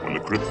When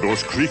the crypt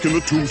doors creak and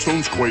the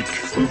tombstones quake,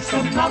 spoofs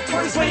come out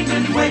for a swing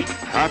and wake.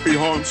 happy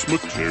haunts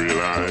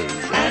materialize,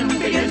 And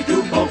begin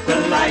to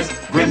vocalize.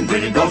 Grim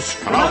grinning ghosts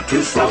come out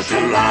to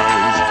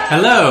socialize.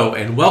 Hello,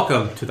 and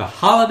welcome to the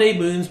Holiday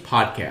Moons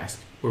podcast,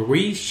 where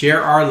we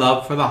share our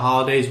love for the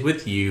holidays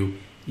with you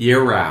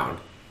year-round.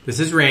 This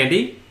is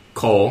Randy,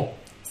 Cole,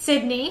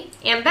 Sydney,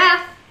 and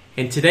Beth.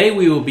 and today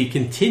we will be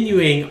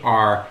continuing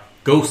our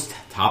ghost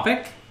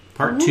topic,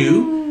 part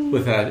 2,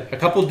 with a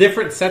couple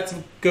different sets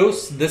of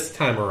ghosts this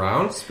time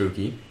around.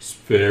 Spooky.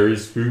 Very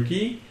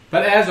spooky.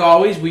 But as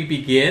always, we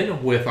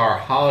begin with our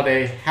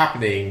holiday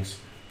happenings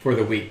for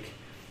the week.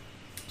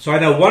 So I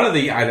know one of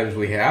the items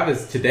we have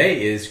is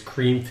today is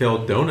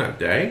Cream-Filled Donut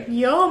Day.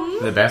 Yum.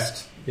 The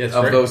best Yes,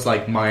 of right. those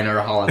like minor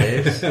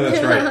holidays.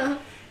 That's right.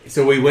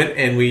 So we went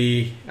and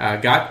we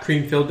got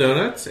cream-filled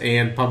donuts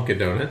and pumpkin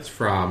donuts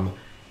from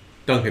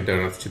Dunkin'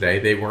 Donuts today.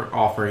 They weren't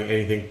offering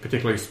anything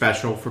particularly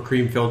special for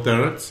cream-filled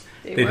donuts.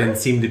 They didn't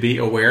seem to be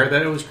aware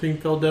that it was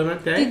cream-filled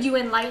donut day. Did you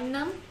enlighten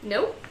them?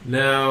 Nope.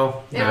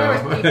 No. There were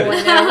people in there. We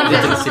Didn't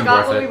just seem got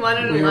worth what it. we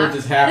wanted and We were left.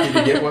 just happy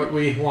to get what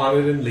we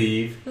wanted and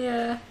leave.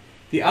 Yeah.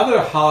 The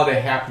other holiday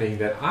happening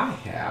that I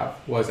have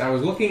was I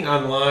was looking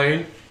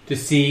online to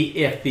see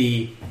if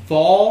the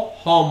fall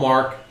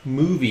Hallmark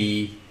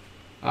movie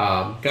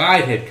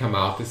guide had come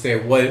out to say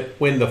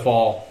when the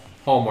fall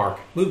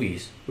Hallmark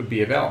movies would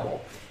be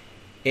available.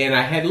 And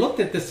I had looked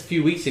at this a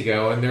few weeks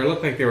ago, and there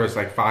looked like there was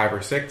like 5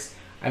 or 6.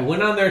 I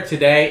went on there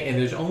today, and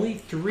there's only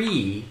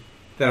 3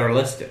 that are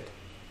listed.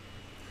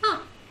 Huh.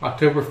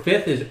 October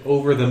 5th is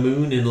Over the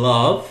Moon in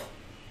Love.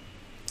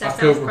 That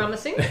October- sounds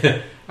promising.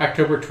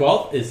 October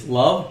 12th is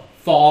Love,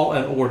 Fall,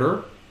 and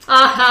Order.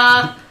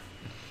 Aha.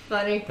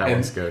 Funny. That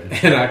one's good.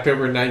 And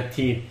October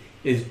 19th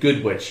is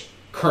Good Witch,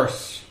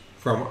 Curse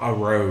from a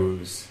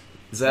Rose.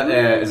 Is that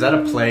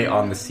a play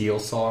on the Seal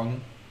song,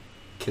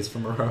 "Kiss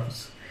from a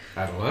Rose"?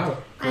 I don't know.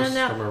 I don't Curse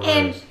know. from a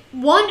And Rose.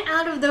 one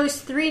out of those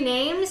 3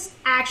 names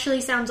actually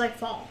sounds like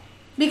fall.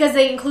 Because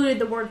they included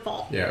the word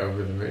fall. Yeah,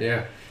 Over the Moon,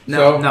 yeah.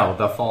 No,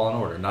 the Fallen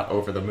Order, not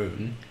Over the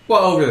Moon.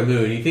 Well, Over the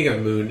Moon, you think of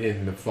moon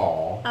in the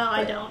fall. Oh,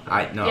 I don't.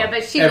 I know. Yeah,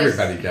 but she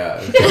Everybody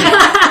does.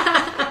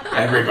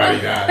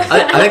 Everybody does.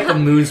 I think the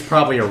moon's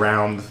probably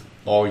around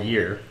all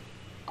year.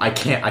 I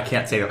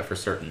can't say that for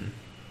certain.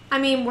 I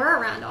mean, we're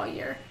around all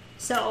year.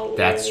 So.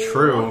 That's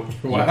true.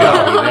 Wow. You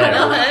got me there.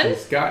 Well then.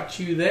 She's got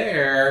you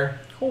there.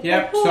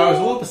 Yep, so I was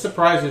a little bit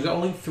surprised there's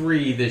only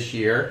 3 this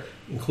year,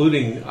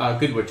 including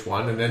Good Witch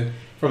one, and then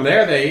from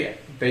there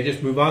they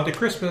just move on to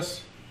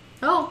Christmas.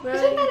 Oh,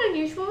 was. Isn't that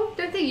unusual?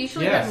 Don't they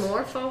usually Yes. have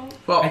more fall?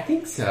 Well, I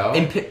think so.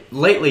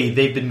 lately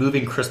they've been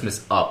moving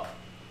Christmas up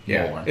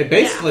more. It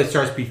basically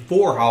starts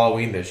before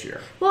Halloween this year.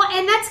 Well,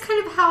 and that's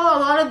kind of how a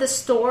lot of the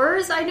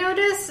stores, I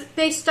notice,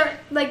 they start,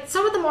 like,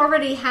 some of them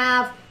already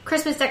have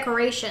Christmas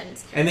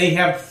decorations. And they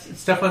have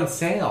stuff on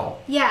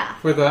sale Yeah.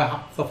 for the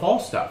fall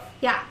stuff.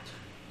 Yeah.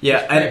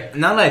 Yeah,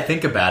 and now that I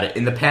think about it,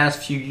 in the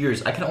past few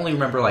years, I can only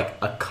remember like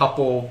a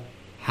couple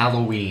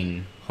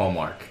Halloween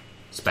Hallmark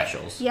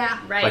specials. Yeah.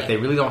 Right. Like they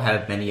really don't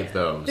have many of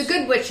those. The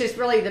Good Witch is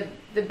really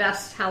the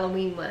best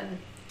Halloween one.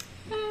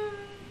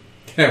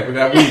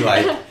 That we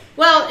like.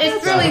 Well,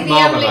 it's really the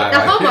Mom only and I the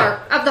like.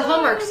 Hallmark of the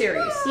Hallmark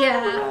series.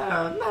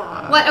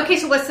 Yeah. What? Okay,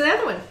 so what's the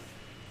other one?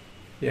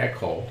 Yeah,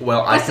 Cole.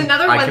 Well, What's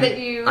another one that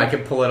you- I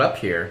can pull it up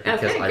here because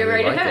Okay, I go really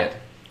right like ahead. it.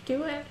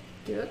 Do it.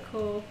 Do it,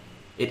 Cole.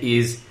 It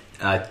is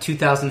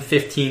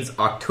 2015's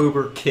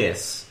October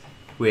Kiss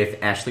with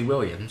Ashley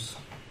Williams.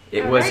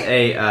 It All was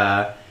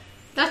right.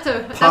 That's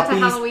a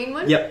Halloween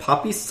one. Yep,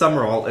 Poppy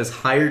Summerall is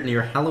hired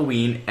near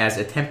Halloween as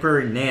a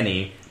temporary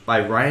nanny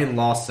by Ryan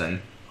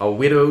Lawson, a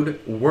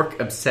widowed,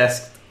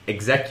 work-obsessed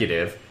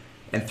executive,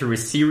 and through a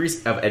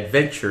series of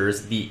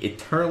adventures, the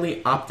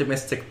eternally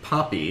optimistic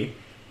Poppy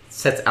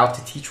sets out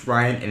to teach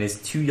Ryan and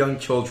his 2 young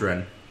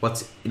children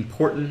what's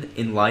important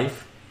in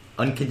life,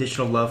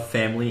 unconditional love,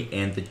 family,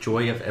 and the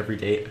joy of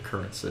everyday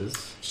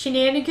occurrences.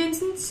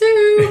 Shenanigans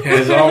ensue.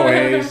 As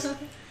always, there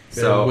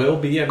So will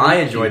be a I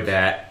meet enjoyed cute.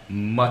 that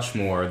much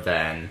more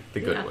than The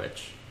Good Yeah.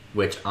 Witch,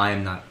 which I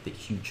am not the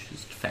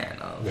hugest fan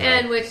of. No.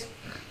 And which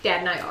Dad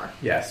and I are.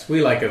 Yes,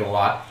 we like it a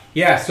lot.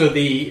 Yeah, so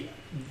the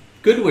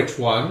Good Witch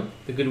one,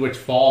 the Good Witch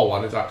Fall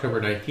one, is October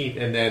 19th,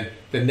 and then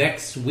the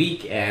next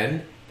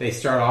weekend they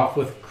start off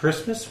with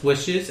Christmas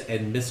Wishes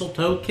and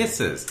Mistletoe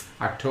Kisses,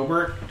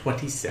 October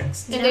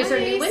 26th. And those are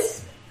new Nice.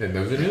 ones? And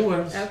those are new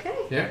ones. Okay.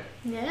 Yeah.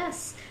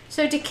 Yes.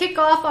 So to kick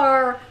off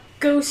our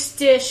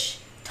ghostish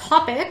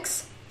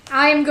topics,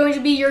 I am going to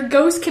be your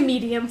ghost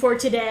comedian for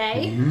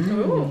today.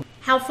 Ooh.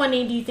 How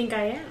funny do you think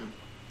I am?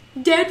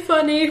 Dead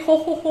funny. Ho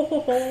ho ho ho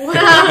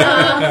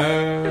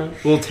ho.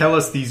 Well, tell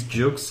us these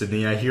jokes,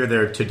 Sydney. I hear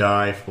they're to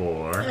die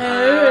for.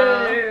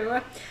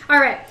 Oh. All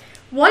right.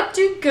 What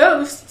do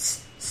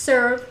ghosts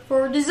serve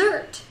for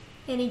dessert?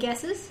 Any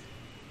guesses?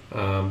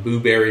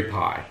 Blueberry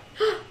pie.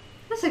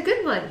 That's a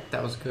good one.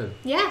 That was good.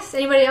 Yes.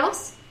 Anybody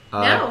else?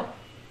 No.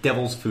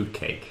 Devil's food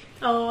cake.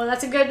 Oh,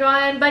 that's a good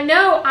one. But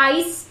no,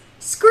 ice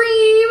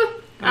scream.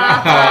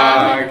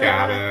 I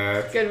got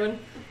it. Good one.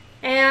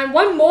 And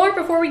one more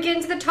before we get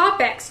into the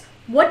topics.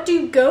 What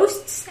do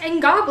ghosts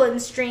and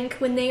goblins drink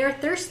when they are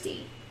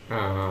thirsty?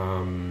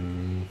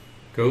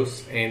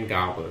 Ghosts and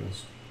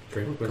goblins.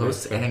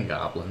 Ghosts and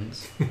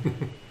goblins.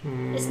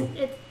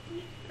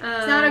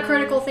 It's not a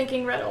critical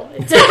thinking riddle.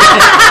 It's, I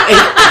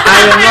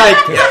am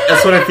like,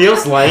 that's what it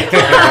feels like.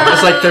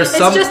 It's like there's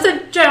some. it's just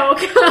a joke.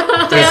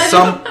 There's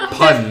some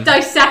pun.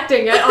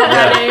 Dissecting it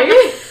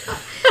already.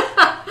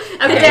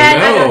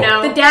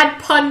 The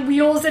dad pun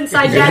wheels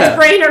inside Dad's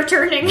brain are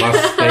turning.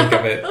 Must think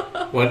of it.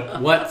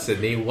 What,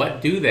 Sydney?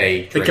 What do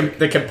they drink?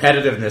 The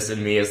competitiveness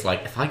in me is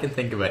like, if I can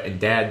think of it and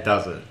Dad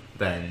doesn't,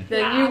 then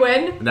You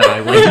win. then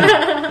I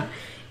win.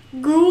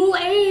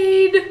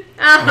 Ghoul-Aid.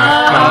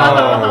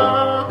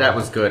 That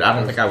was good. I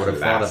don't think I would have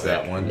thought of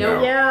that one.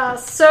 Nope. Yeah,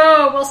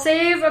 so we'll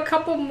save a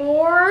couple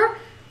more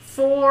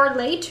for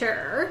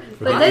later.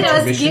 But let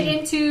us get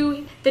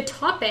into the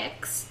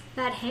topics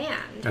at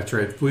hand. That's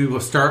right. We will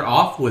start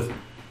off with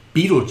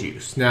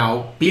Beetlejuice.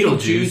 Now,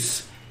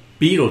 Beetlejuice.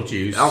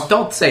 Oh,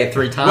 don't say it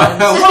 3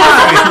 times.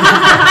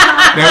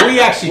 Why? Now, we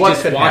actually What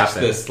just could watched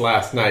happen? this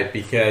last night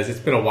because it's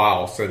been a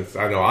while since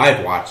I know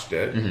I've watched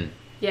it. Mm-hmm.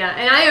 Yeah,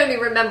 and I only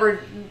remembered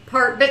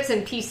bits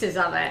and pieces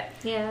of it.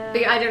 Yeah.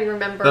 I didn't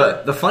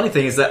remember. The funny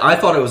thing is that I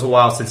thought it was a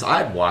while since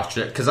I'd watched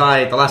it, because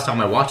the last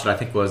time I watched it I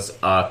think was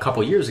a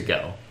couple years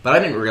ago. But I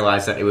didn't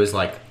realize that it was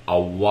like a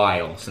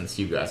while since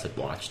you guys had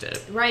watched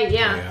it. Right,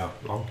 yeah. Yeah,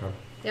 long time.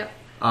 Yep.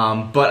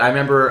 But I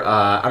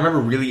remember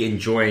really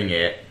enjoying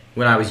it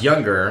when I was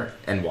younger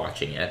and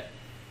watching it.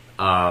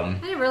 I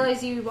didn't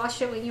realize you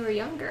watched it when you were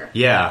younger.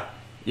 Yeah,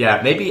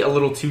 maybe a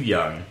little too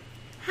young.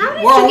 How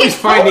did We're you always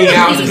get finding hold of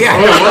out. these Yeah,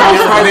 things? we're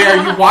always finding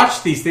out you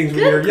watch these things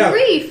when you're Good young.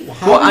 grief.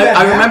 Well,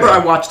 I remember I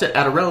happen? watched it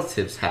at a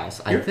relative's house.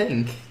 I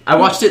think I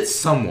watched it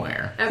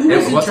somewhere. Okay. Who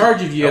was in wasn't-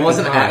 charge of you It at the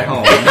wasn't at time?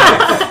 home.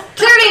 No.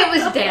 Clearly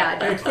it was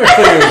Dad. I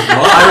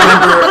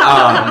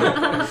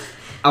remember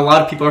a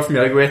lot of people are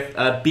familiar with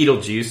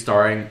Beetlejuice,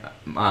 starring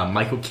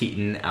Michael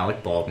Keaton,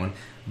 Alec Baldwin.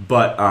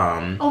 But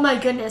Oh my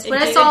goodness! When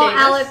And I David saw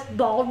Davis. Alec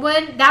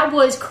Baldwin, that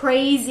was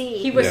crazy.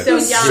 He was Yes. so He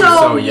was young.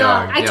 So young,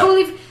 young.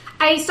 yeah.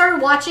 I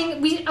started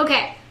watching.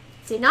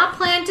 Did not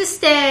plan to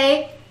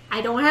stay.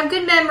 I don't have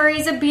good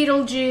memories of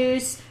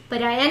Beetlejuice,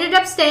 but I ended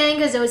up staying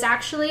because it was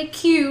actually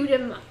cute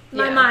in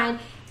my Yeah. mind.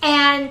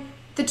 And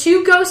the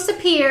 2 ghosts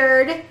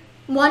appeared,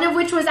 one of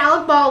which was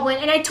Alec Baldwin,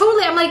 and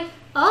I'm like,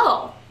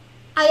 oh,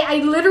 I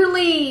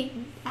literally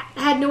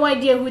had no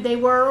idea who they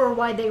were or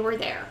why they were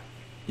there.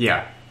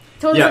 yeah.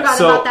 Totally forgot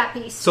about that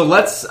piece. So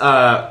let's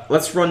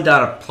run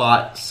down a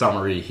plot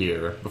summary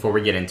here before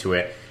we get into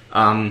it.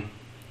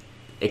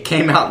 It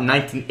came out in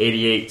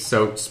 1988,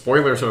 so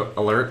spoilers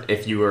alert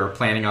if you were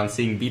planning on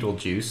seeing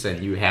Beetlejuice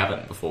and you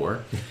haven't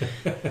before.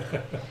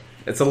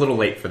 It's a little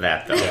late for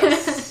that, though.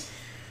 Yes.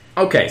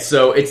 Okay,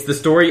 so it's the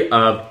story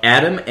of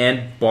Adam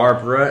and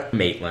Barbara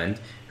Maitland,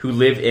 who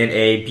live in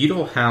a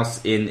beautiful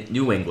house in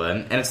New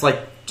England, and it's like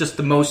just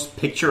the most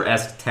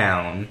picturesque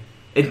town,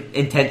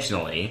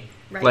 intentionally.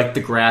 Right. Like the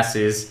grass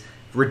is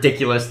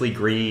ridiculously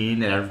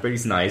green and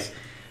everybody's nice.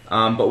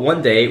 But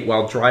one day,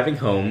 while driving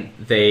home,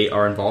 they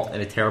are involved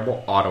in a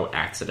terrible auto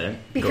accident.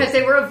 Because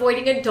they were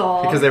avoiding a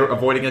dog. Because they were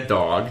avoiding a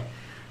dog.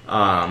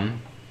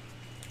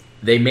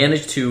 They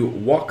managed to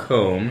walk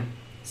home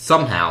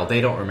somehow,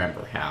 they don't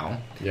remember how,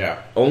 Yeah.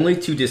 only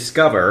to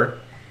discover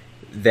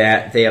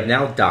that they have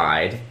now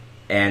died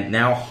and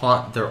now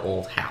haunt their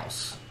old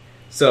house.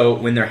 So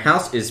when their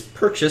house is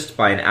purchased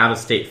by an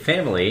out-of-state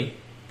family,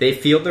 they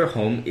feel their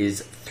home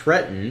is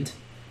threatened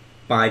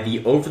by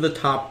the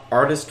over-the-top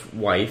artist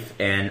wife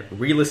and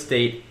real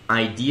estate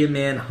idea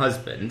man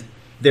husband.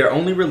 Their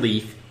only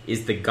relief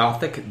is the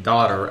gothic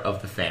daughter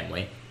of the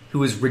family,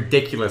 who is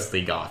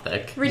ridiculously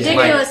gothic.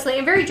 Ridiculously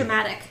and very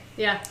dramatic.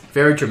 Yeah.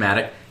 Very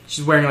dramatic.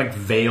 She's wearing like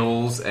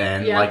veils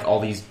and Yeah. like all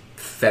these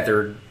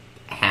feathered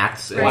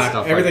hats and Black.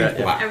 stuff Everything's like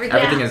that. black.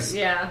 Everything is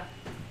Yeah.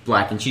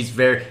 black, and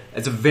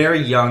it's a very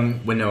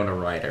young Winona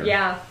Ryder.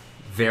 Yeah.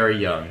 Very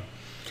young.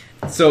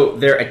 So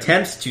their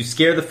attempts to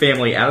scare the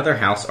family out of their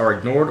house are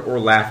ignored or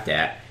laughed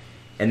at,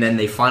 and then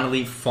they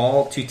finally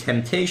fall to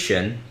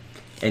temptation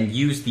and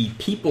use the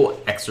people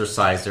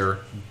exorciser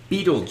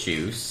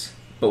Beetlejuice.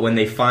 But when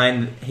they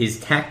find his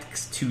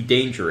tactics too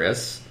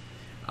dangerous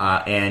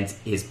and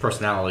his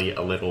personality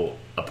a little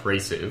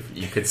abrasive,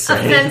 you could say,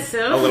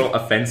 Offensive. a little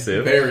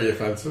offensive, Very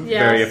offensive.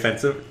 Yeah. very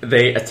offensive,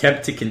 they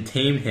attempt to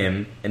contain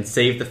him and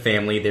save the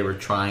family they were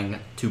trying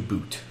to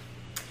boot.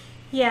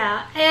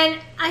 Yeah, and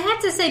I have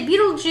to say,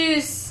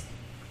 Beetlejuice,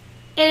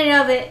 in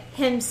and of it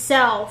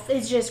himself,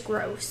 is just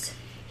gross.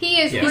 He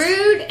is Yes.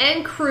 rude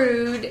and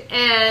crude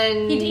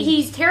and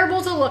He's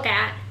terrible to look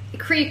at.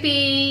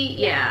 creepy.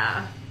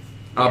 Yeah.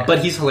 But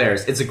he's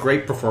hilarious. It's a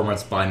great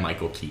performance by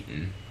Michael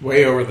Keaton.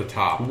 Way over the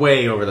top.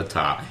 Way over the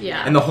top.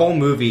 Yeah. And the whole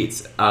movie,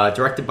 it's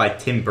directed by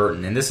Tim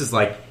Burton, and this is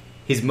like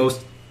his most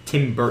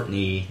Tim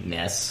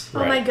Burton-y-ness.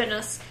 Oh my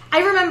goodness. I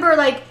remember,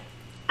 like,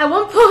 at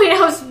one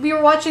point we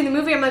were watching the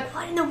movie, I'm like,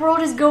 what in the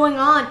world is going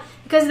on?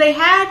 Because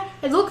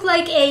it looked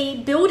like a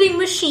building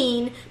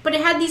machine, but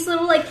it had these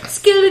little, like,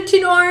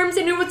 skeleton arms,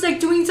 and it was, like,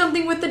 doing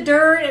something with the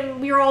dirt, and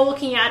we were all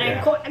looking at it.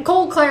 Yeah.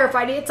 Cole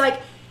clarified it. It's like,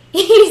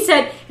 he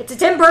said, it's a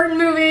Tim Burton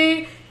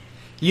movie.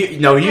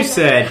 You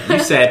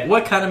said,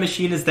 what kind of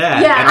machine is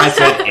that? Yeah. And I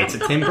said, it's a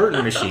Tim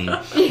Burton machine.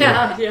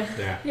 Yeah.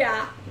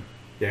 Yeah.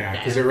 Yeah,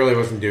 because it really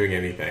wasn't doing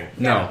anything.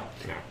 No.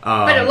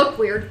 But it looked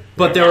weird.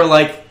 But there were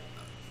like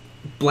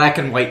black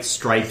and white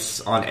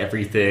stripes on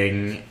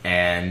everything,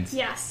 and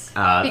Yes.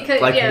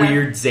 Because- like yeah.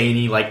 weird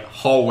zany like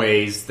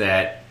hallways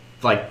that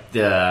like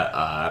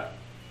the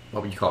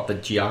what would you call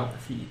it,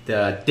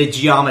 the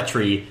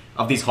geometry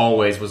of these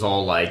hallways was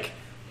all like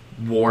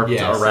warped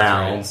Yes, that's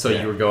around, right. so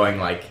Yeah. you were going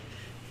like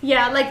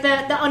Yeah, like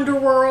the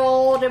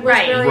underworld. It was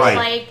Right. very Right.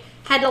 like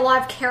had a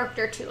lot of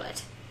character to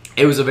it.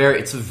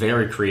 it's a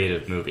very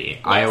creative movie.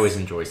 I Yes. always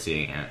enjoy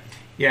seeing it.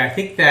 Yeah, I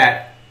think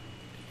that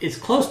it's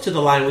close to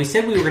the line. We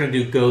said we were going to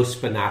do ghosts,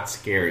 but not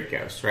scary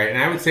ghosts, right?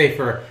 And I would say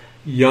for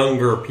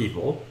younger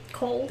people,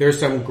 Cold. there's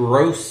some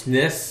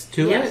grossness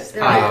to Yes, it.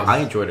 there I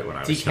enjoyed it when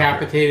I was younger.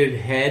 Decapitated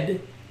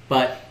head,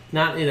 but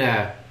not in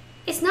a...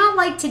 It's not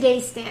like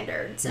today's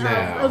standards No.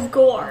 of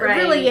gore. Right.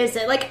 It really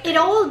isn't. Like it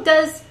all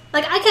does.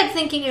 Like I kept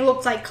thinking it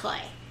looked like clay.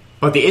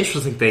 But the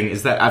interesting thing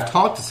is that I've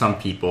talked to some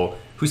people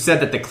who said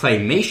that the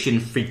claymation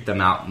freaked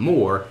them out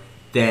more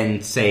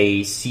than,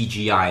 say,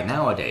 CGI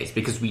nowadays,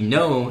 because we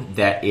know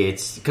that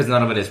because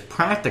none of it is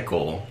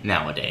practical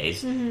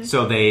nowadays. Mm-hmm.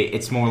 So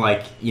it's more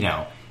like,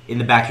 in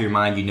the back of your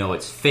mind,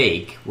 it's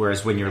fake.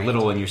 Whereas when you're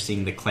little and you're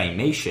seeing the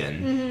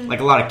claymation, Mm-hmm.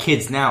 like a lot of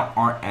kids now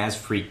aren't as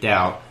freaked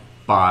out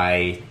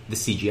by the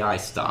CGI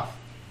stuff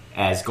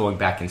as going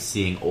back and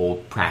seeing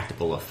old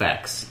practical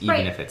effects, even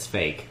Right. if it's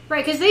fake.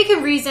 Right, because they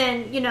can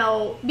reason,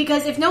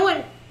 because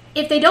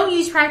if they don't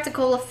use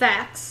practical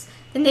effects,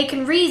 then they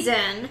can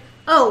reason,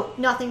 oh,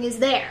 nothing is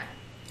there.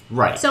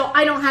 Right. So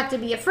I don't have to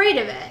be afraid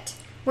of it.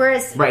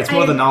 Whereas... Right, it's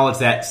more the knowledge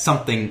that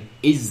something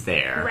is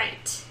there.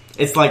 Right.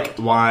 It's like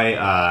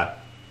why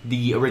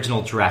the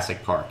original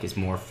Jurassic Park is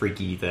more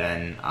freaky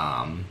than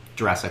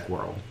Jurassic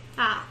World.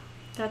 Ah,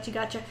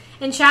 gotcha.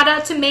 And shout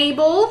out to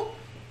Mabel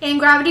in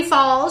Gravity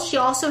Falls. She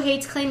also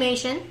hates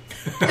claymation.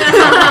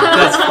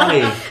 That's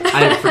funny. I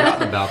had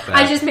forgotten about that.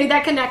 I just made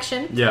that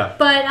connection. Yeah.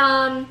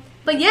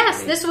 But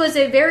yes, this was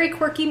a very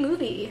quirky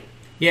movie.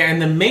 Yeah,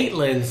 and the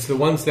Maitlands, the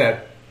ones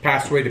that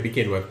passed away to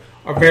begin with,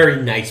 are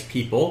very nice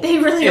people. They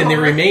really and they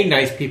are. remain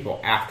nice people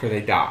after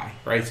they die,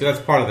 right? So that's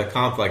part of the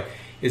conflict,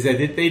 is that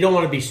they don't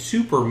want to be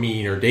super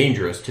mean or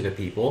dangerous to the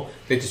people.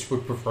 They just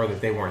would prefer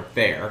that they weren't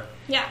there.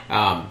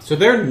 Yeah. So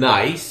they're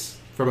nice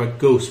from a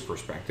ghost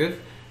perspective.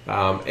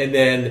 And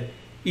then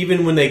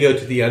even when they go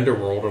to the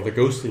underworld or the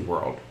ghostly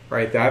world,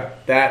 right,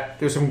 that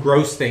there's some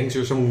gross things,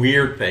 there's some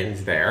weird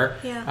things there.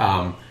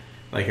 Yeah.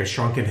 Like a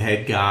shrunken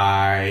head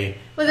guy.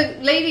 Well,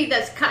 the lady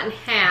that's cut in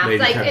half,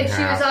 Lady cut in and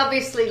she half. was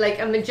obviously like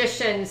a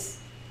magician's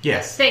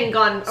Yes. thing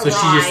gone awry. So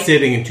she's just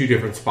sitting in two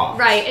different spots.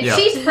 Right, and Yeah.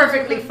 she's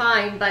perfectly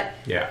fine, but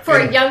Yeah. for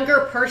a And- younger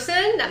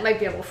person, that might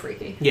be a little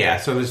freaky. Yeah,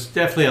 so there's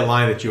definitely a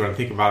line that you want to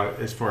think about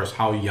as far as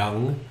how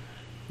young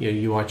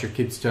you want your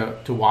kids to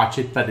watch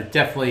it, but it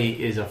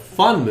definitely is a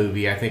fun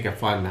movie. I think a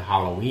fun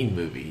Halloween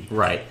movie.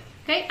 Right.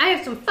 Okay, I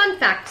have some fun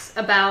facts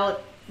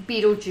about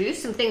Beetlejuice,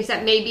 some things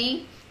that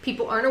maybe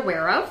people aren't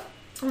aware of.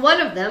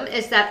 One of them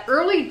is that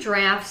early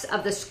drafts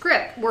of the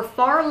script were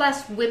far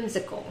less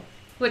whimsical,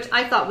 which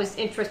I thought was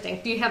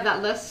interesting. Do you have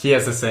that list? He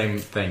has the same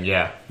thing,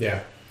 yeah. Yeah,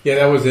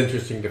 that was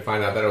interesting to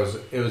find out that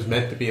it was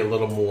meant to be a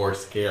little more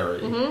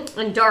scary.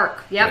 And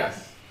dark, yep.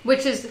 Yes.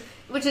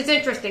 Which is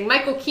interesting.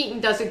 Michael Keaton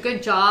does a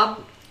good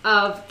job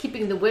of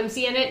keeping the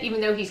whimsy in it,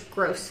 even though he's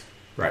gross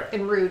Right.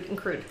 and rude and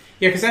crude.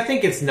 Yeah, because I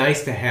think it's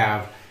nice to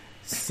have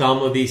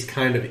some of these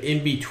kind of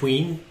in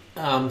between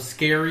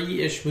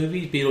scary-ish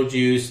movies.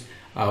 Beetlejuice.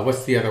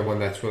 What's the other one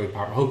that's really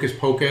popular? Hocus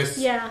Pocus.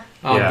 Yeah.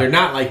 Yeah. They're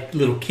not like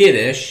little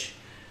kiddish,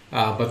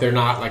 but they're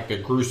not like the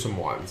gruesome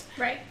ones.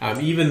 Right.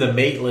 Even the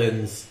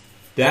Maitland's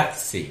death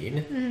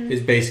scene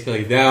is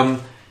basically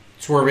them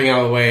swerving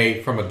out of the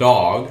way from a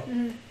dog,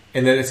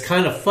 and then it's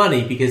kind of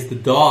funny because the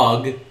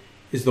dog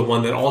is the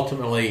one that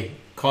ultimately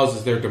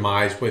causes their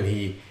demise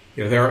when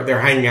they're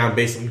hanging out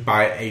basically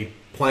by a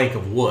plank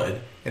of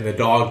wood, and the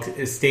dog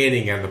is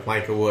standing on the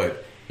plank of wood.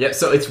 Yeah,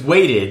 so it's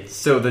weighted,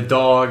 so the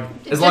dog,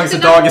 as long as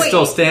Just the dog enough is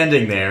still weight.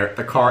 standing there,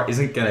 the car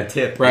isn't going to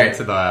tip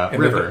into the and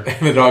river.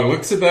 And the dog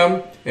looks at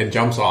them and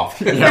jumps off.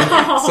 So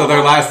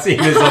their last scene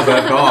is of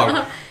that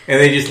dog, and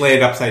they just lay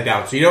it upside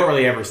down. So you don't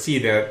really ever see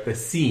the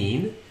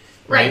scene.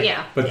 Right,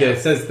 yeah. But it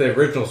says the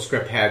original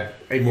script had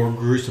a more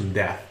gruesome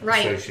death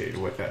Right. associated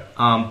with it.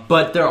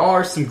 But there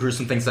are some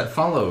gruesome things that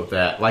follow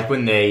that, like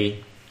when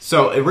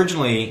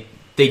originally,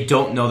 they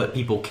don't know that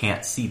people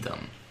can't see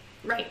them.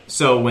 Right.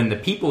 So when the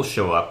people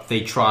show up, they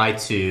try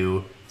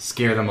to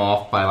scare them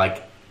off by,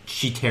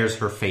 she tears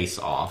her face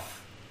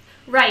off.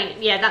 Right,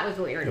 yeah, that was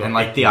weird. And,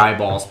 the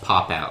eyeballs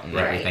pop out and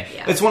Right, everything.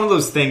 yeah. It's one of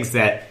those things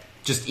that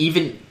just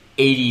even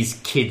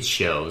 80s kids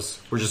shows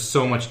were just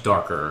so much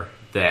darker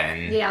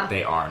than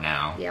they are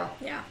now. Yeah.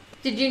 Yeah.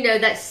 Did you know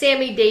that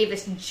Sammy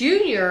Davis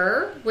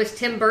Jr. was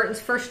Tim Burton's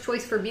first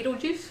choice for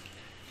Beetlejuice?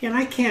 Yeah, and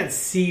I can't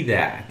see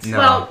that. No.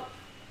 Well,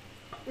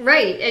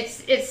 right.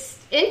 It's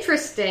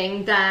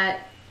interesting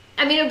that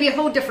I mean, it would be a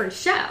whole different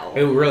show.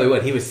 It really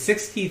would. He was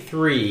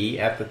 63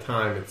 at the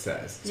time, it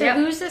says. So Yep.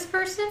 who's this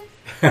person?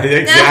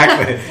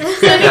 Exactly.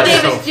 Sammy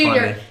That's Davis so Jr.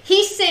 funny.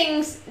 He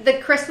sings the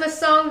Christmas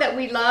song that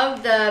we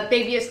love, the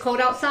Baby Is Cold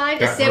Outside.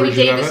 That It's Sammy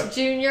version of Davis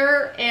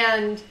Jr.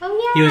 and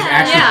Oh, yeah. He was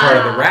actually Yeah. part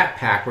of the Rat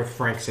Pack with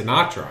Frank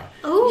Sinatra.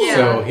 Oh, Yeah.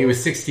 So he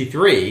was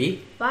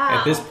 63 Wow.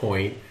 at this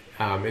point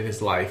in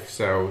his life.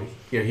 So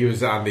he was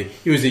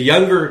he was the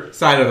younger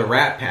side of the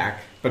Rat Pack,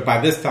 but by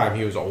this time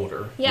he was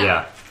older.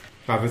 yeah.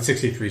 The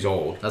 63 is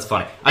old. That's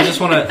funny. I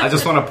just want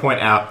to point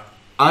out,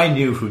 I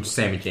knew who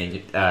Sammy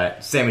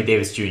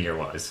Davis Jr.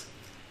 was.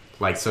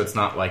 Like, so it's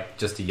not like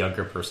just a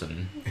younger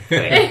person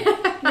thing.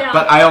 Yeah.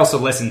 But I also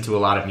listened to a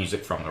lot of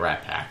music from the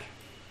Rat Pack.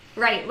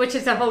 right, which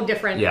is a whole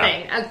different Yeah.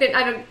 thing. I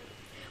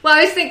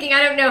was thinking,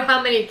 I don't know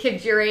how many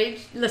kids your age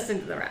listen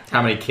to the Rat Pack.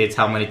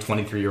 How many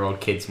 23-year-old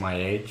kids my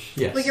age?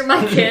 Yes. Well, you're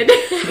my kid.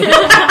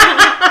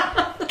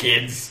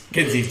 kids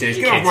these days.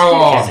 Get Kids. off my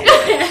lawn.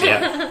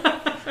 Yeah.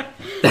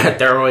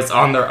 They're always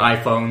on their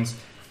iPhones.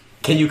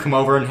 Can you come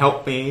over and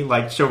help me?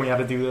 Like, show me how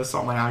to do this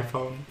on my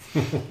iPhone?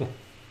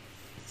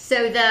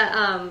 So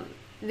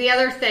the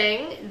other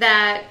thing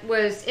that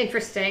was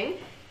interesting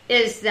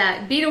is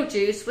that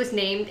Beetlejuice was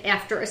named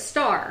after a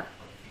star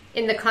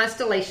in the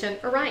constellation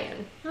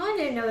Orion. Oh, I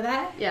didn't know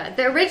that. Yeah,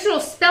 the original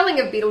spelling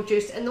of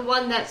Beetlejuice and the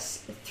one that's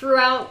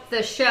throughout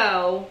the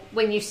show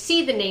when you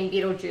see the name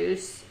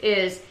Beetlejuice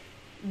is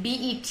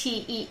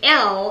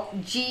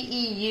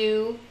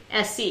Betelgeuse,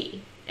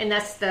 and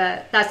that's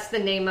the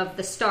name of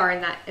the star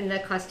in the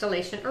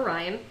constellation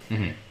Orion.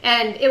 Mm-hmm.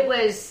 And it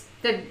was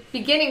the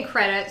beginning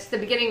credits, the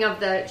beginning of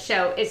the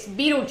show. It's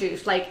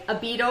Beetlejuice, like a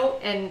beetle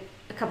and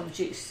a cup of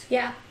juice.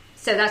 Yeah.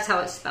 So that's how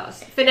it's spelled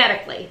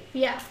phonetically.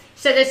 Yeah.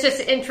 So that's just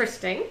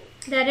interesting.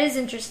 That is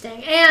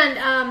interesting.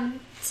 And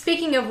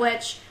speaking of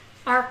which,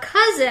 our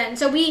cousin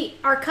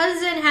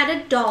had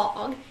a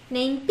dog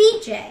named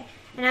BJ.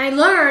 And I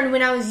learned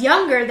when I was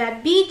younger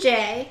that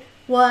BJ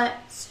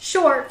was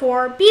short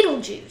for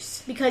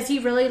Beetlejuice because he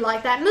really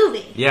liked that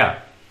movie. Yeah.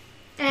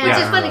 And Which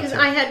Yeah. is funny because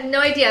I had no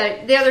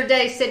idea. The other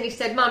day, Sydney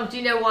said, "Mom, do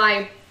you know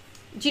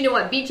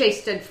what BJ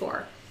stood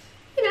for?"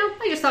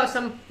 I just thought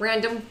some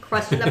random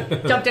question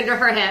that jumped into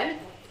her head.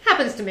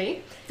 Happens to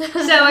me. So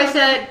I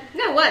said,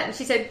 "No, what?" And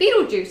she said,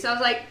 "Beetlejuice." I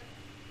was like,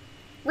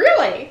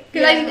 "Really?"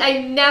 Because Yeah. I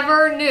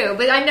never knew,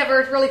 but I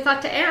never really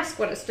thought to ask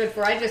what it stood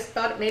for. I just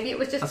thought maybe it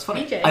was just That's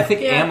funny. BJ. I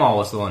think Yeah. Amal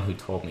was the one who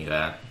told me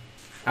that.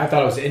 I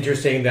thought it was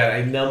interesting that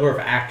a number of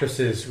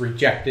actresses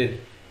rejected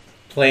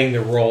playing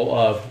the role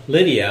of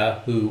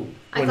Lydia, who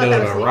I thought that was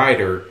Winona neat.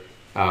 Ryder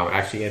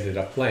actually ended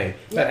up playing.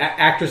 But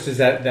actresses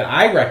that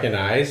I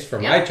recognize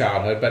from my Yeah.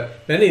 childhood, but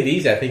many of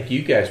these I think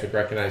you guys would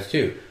recognize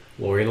too.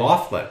 Lori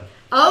Loughlin.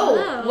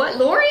 Oh, Oh. what,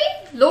 Lori?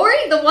 Lori,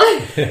 the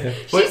one?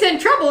 She's in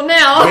trouble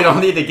now. We don't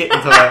need to get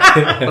into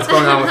that. What's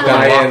going on with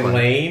Diane Loughlin?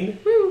 Lane.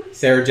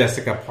 Sarah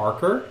Jessica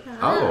Parker.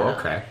 Oh,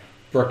 okay.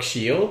 Brooke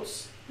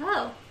Shields.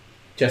 oh,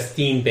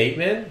 Justine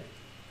Bateman.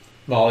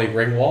 Molly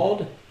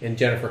Ringwald. And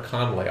Jennifer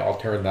Connelly all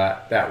turned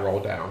that role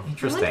down. I wonder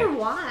Interesting.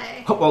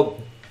 why. Well,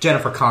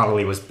 Jennifer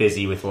Connelly was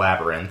busy with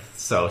Labyrinth,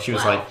 so she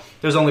was Wow. like,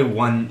 there's only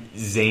one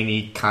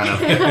zany kind of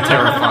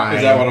terrifying.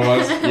 Is that what it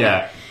was?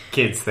 Yeah,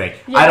 kids thing.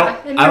 Yeah, I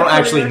and don't you're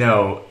actually clear.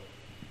 know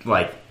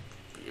like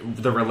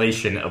the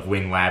relation of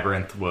when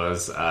Labyrinth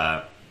was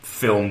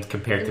filmed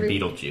compared to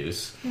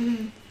Beetlejuice.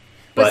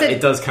 But Was it-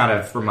 it does kind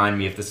of remind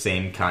me of the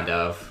same kind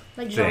of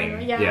Like thing.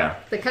 genre, yeah. Yeah.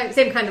 The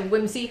same kind of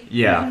whimsy.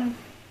 Yeah.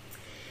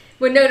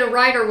 Winona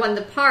Ryder won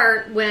the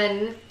part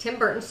when Tim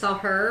Burton saw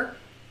her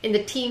in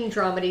the teen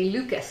dramedy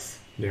Lucas.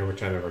 Yeah,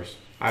 which I never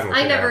I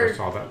ever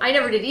saw that. I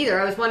never did either.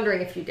 I was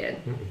wondering if you did.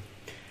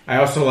 I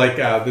also like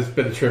this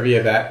bit of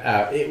trivia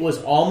that it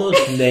was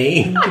almost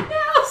named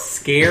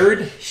Scared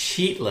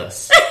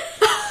Sheetless.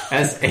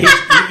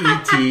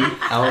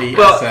 SHEETLESS.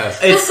 Well,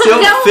 it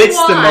still Tell fits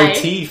the why.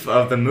 motif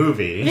of the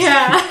movie.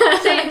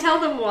 Yeah. Tell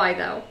them why,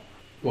 though.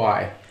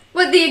 Why?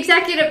 Well,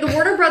 the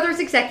Warner Brothers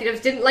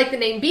executives didn't like the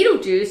name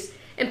Beetlejuice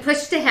and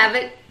pushed to have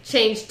it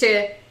changed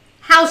to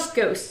House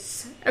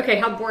Ghosts. Okay,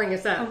 how boring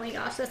is that? Oh my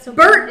gosh, that's so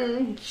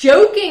Burton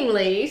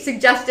jokingly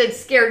suggested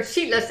Scared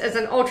Sheetless as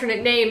an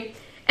alternate name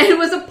and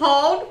was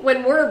appalled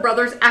when Warner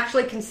Brothers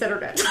actually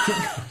considered it.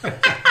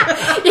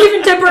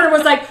 Even Tim Burton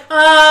was like,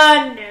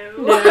 no.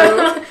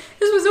 No.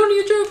 This was only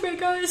a joke, right,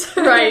 guys?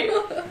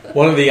 Right.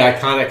 One of the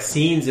iconic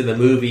scenes in the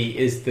movie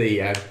is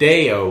the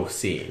Deo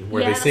scene,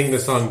 where Yes. they sing the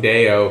song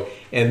Deo,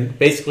 and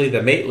basically the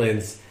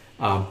Maitlands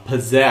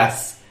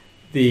possess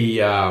the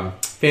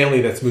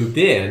family that's moved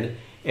in,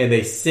 and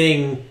they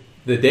sing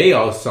the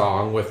Deo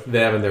song with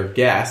them and their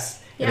guests,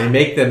 and Yeah. they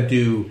make them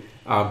do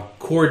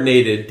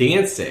coordinated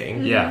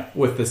dancing Yeah.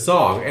 with the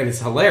song, and it's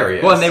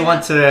hilarious. Well, and they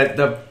want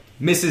to.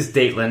 Mrs.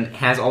 Datelin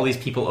has all these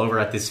people over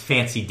at this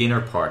fancy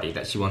dinner party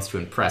that she wants to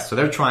impress. So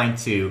they're trying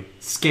to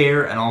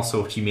scare and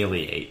also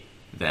humiliate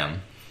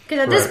them. Because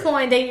at this Right.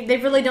 point, they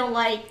really don't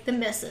like the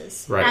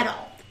missus Right. at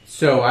all.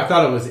 So I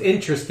thought it was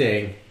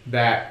interesting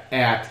that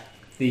at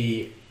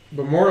the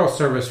memorial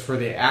service for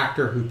the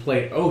actor who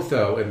played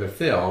Otho in the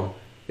film,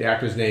 the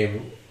actor's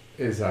name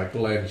is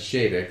Glenn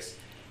Shadix,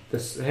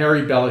 this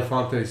Harry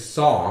Belafonte's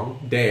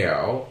song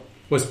Deo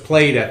was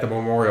played at the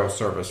memorial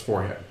service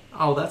for him.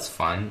 Oh, that's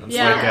fun. It's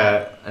Yeah.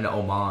 like an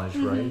homage,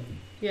 right?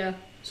 Yeah.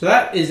 So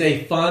that is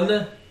a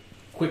fun,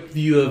 quick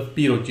view of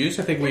Beetlejuice.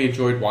 I think we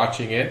enjoyed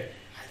watching it.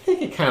 I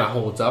think it kind of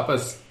holds up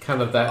as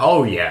kind of that.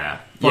 Oh, yeah.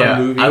 Fun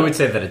movie. I would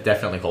say that it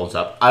definitely holds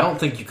up. I don't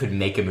think you could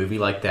make a movie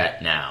like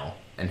that now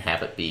and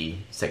have it be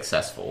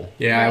successful.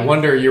 Yeah, I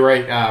wonder. You're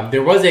right.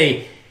 There was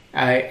an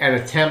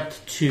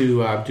attempt to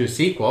do a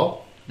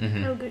sequel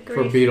Oh, good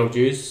for grief.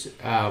 Beetlejuice,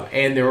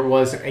 and there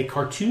was a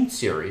cartoon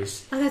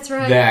series Oh, that's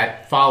right.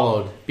 that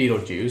followed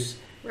Beetlejuice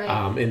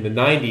Right. in the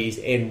 90s,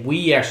 and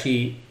we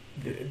actually,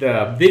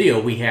 the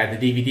video we had,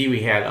 the DVD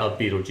we had of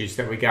Beetlejuice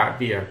that we got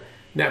via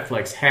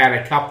Netflix had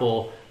a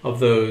couple of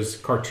those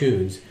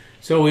cartoons.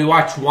 So we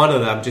watched one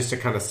of them just to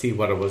kind of see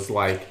what it was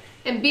like.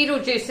 And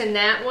Beetlejuice in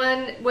that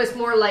one was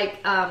more like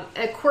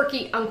a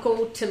quirky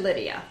uncle to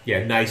Lydia.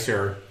 Yeah,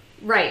 nicer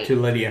Right. to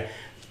Lydia.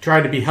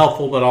 Tried to be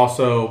helpful, but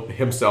also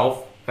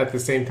himself at the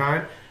same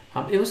time.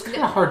 It was kind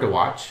of hard to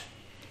watch.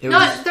 It No,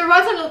 was, there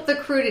wasn't the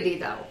crudity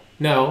though.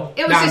 No,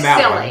 It was not just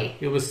that silly. one.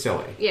 It was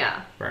silly.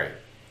 Yeah. Right.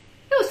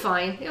 It was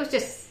fine. It was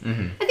just.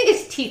 I think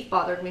his teeth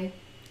bothered me.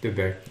 Did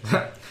they?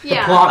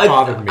 Yeah. plot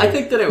bothered me. I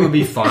think that it would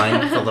be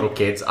fine for little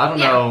kids. I don't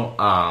Yeah. know.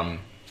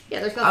 Yeah,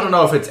 there's nothing. I don't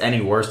know if it's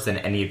any worse than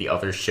any of the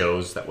other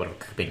shows that would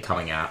have been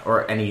coming out,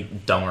 or any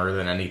dumber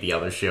than any of the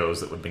other shows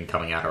that would have been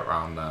coming out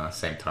around the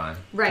same time.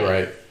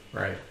 Right.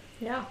 Right.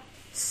 Yeah.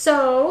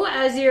 So,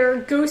 as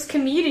your ghost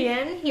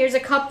comedian, here's a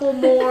couple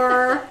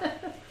more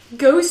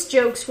ghost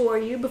jokes for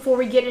you before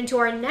we get into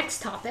our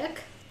next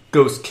topic.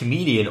 Ghost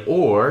comedian,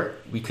 or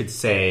we could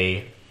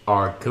say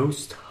our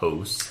ghost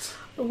host.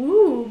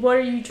 Ooh, what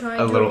are you trying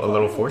A to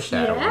little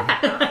foreshadowing.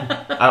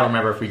 Yeah. I don't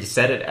remember if we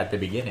said it at the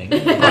beginning.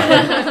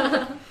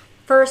 But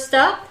First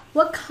up,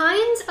 what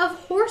kinds of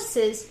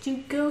horses do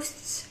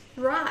ghosts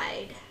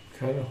ride?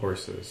 Kind of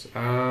horses.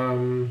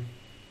 I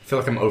feel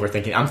like I'm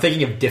overthinking. I'm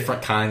thinking of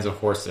different kinds of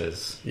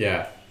horses.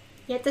 Yeah.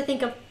 You have to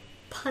think of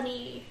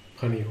punny.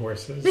 Punny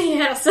horses.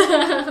 Yes.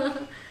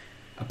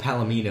 A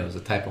palomino is a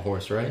type of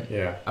horse, right?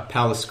 Yeah. A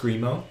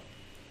paloscremo.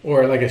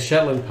 Or like a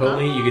Shetland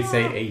pony, you could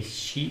say a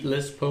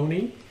sheetless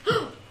pony.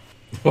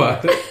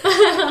 What?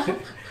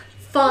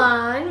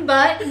 Fun,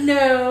 but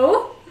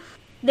no.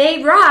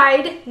 They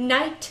ride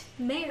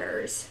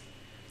nightmares.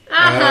 Oh,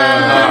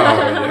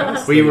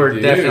 yes, We they were do.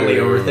 definitely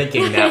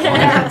overthinking that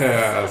one.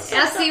 Yes.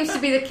 That seems to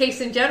be the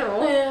case in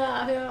general.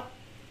 Yeah.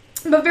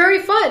 But very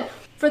fun.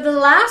 For the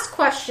last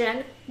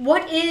question,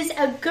 what is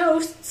a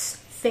ghost's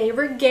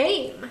favorite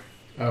game?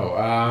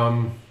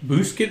 Oh,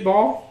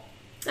 basketball?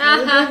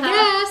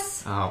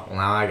 Yes. Oh, well,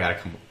 now I gotta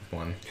come up with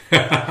one.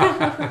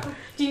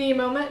 Do you need a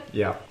moment?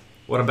 Yeah.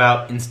 What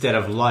about instead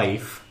of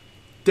life,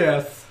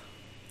 death?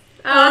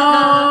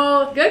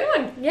 Oh, Good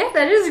one. yeah,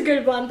 that is a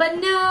good one. But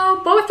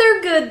no, both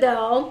are good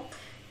though.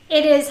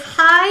 It is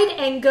hide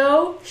and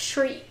go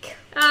shriek.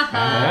 Uh-huh.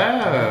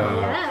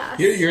 Ah.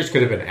 Yes. Yours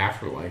could have been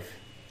afterlife.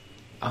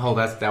 Oh,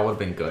 that would have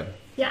been good.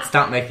 Yeah.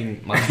 Stop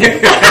making my.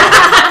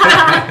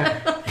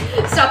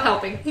 Stop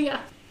helping. Yeah.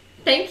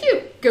 Thank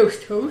you,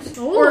 ghost host.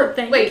 Or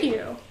thank wait,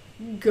 you.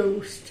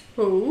 ghost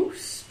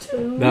host.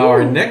 Now,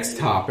 our next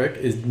topic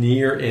is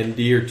near and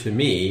dear to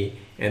me,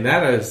 and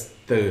that is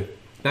the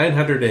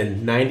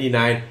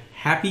 999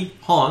 happy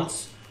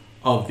haunts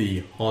of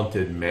the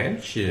Haunted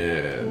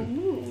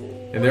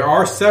Mansion. And there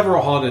are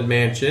several haunted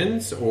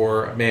mansions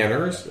or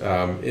manors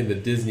in the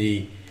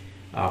Disney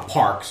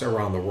parks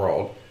around the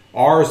world.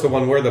 Ours, the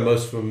one we're the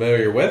most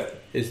familiar with,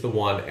 is the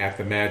one at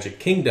the Magic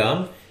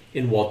Kingdom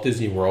in Walt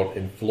Disney World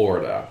in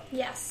Florida. In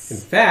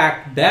Yes.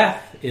 fact,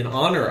 Beth, in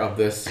honor of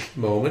this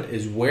moment,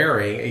 is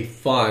wearing a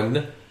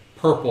fun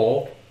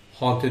purple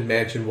Haunted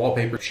Mansion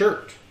wallpaper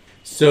shirt.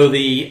 So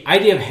the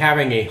idea of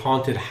having a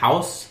haunted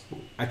house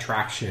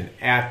attraction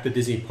at the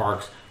Disney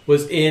parks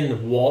was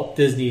in Walt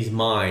Disney's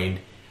mind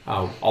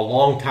a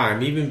long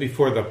time, even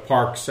before the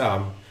parks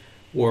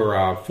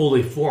were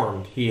fully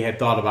formed. He had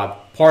thought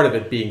about part of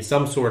it being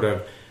some sort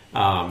of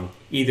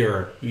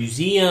either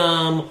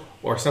museum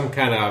or some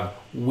kind of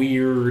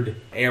weird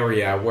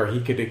area where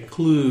he could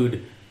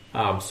include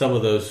some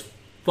of those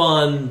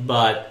fun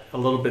but a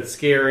little bit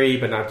scary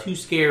but not too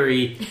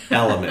scary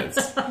elements.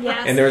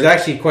 Yes. And there was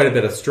actually quite a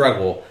bit of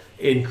struggle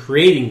in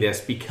creating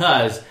this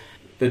because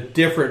the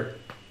different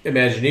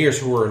Imagineers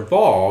who were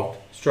involved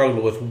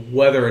struggled with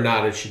whether or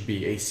not it should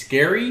be a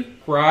scary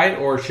ride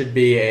or it should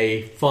be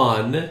a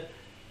fun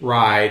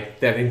ride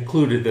that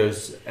included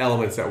those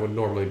elements that would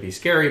normally be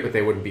scary, but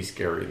they wouldn't be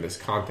scary in this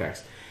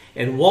context.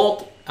 And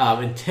Walt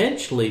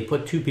intentionally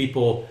put two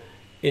people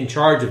in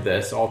charge of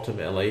this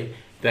ultimately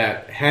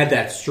that had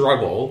that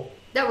struggle,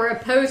 That were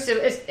opposed to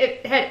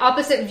it had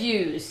opposite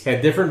views.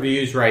 had different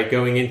views, right,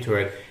 going into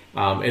it,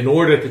 in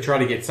order to try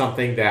to get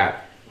something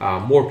that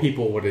more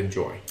people would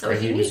enjoy. Oh, Right?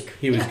 He was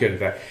unique. good at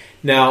that.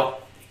 Now,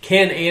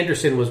 Ken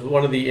Anderson was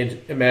one of the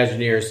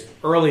Imagineers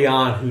early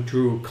on who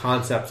drew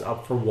concepts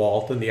up for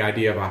Walt and the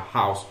idea of a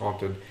house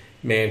haunted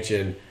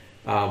mansion.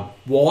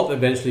 Walt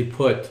eventually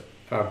put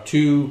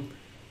two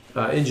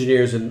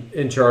engineers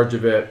in charge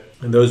of it,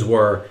 And those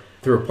were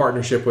through a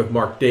partnership with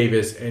Mark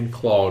Davis and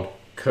Claude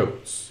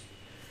Coates.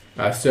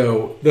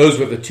 So those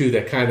were the two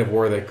that kind of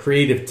were the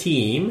creative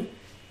team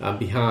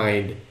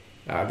behind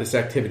this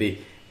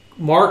activity.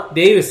 Mark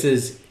Davis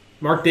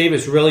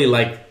really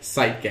liked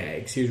sight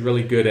gags. He was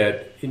really good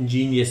at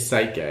ingenious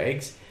sight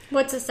gags.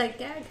 What's a sight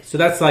gag? So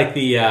that's like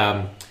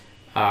the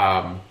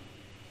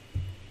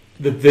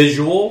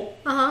visual.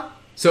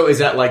 So is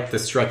that like the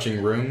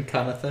stretching room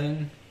kind of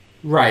thing?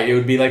 Right, it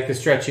would be like the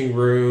stretching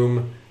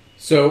room.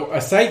 So a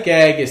sight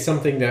gag is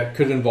something that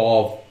could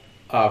involve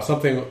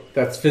something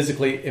that's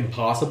physically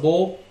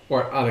impossible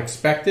or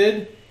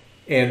unexpected,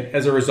 and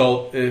as a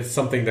result, it's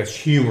something that's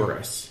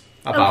humorous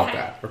about Okay.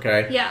 that.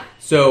 Okay. Yeah.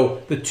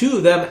 So the two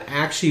of them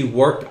actually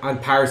worked on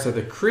Pirates of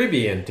the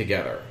Caribbean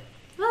together.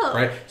 Oh.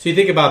 Right. So you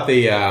think about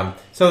the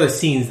some of the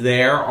scenes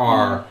there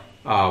are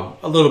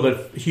a little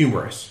bit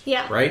humorous.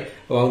 Yeah. Right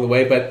along the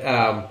way,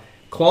 but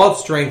Claude's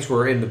strengths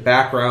were in the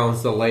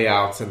backgrounds, the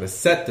layouts, and the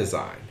set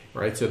design.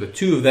 Right. So the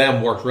two of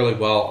them worked really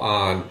well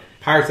on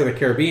Pirates of the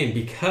Caribbean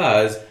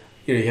because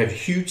you have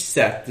huge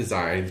set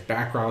designs,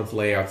 backgrounds,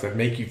 layouts that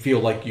make you feel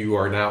like you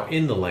are now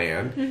in the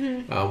land,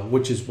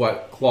 which is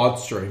what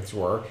Claude's strengths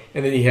were.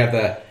 And then you have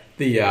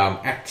the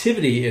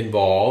activity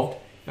involved,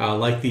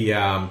 like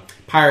the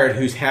pirate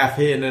who's half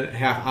in and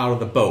half out of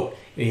the boat.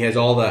 And he has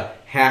all the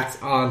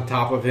hats on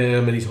top of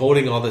him, and he's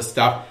holding all this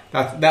stuff.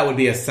 That would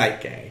be a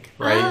sight gag,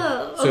 right?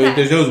 Oh, So okay.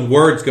 there's those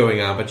words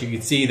going on, but you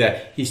can see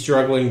that he's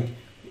struggling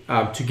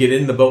to get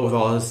in the boat with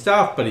all his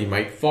stuff, but he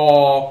might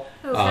fall.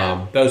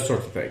 Okay. Those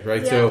sorts of things,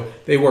 right? Yeah. So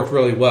they worked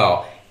really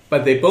well.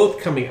 But they both,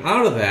 coming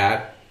out of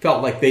that,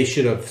 felt like they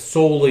should have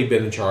solely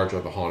been in charge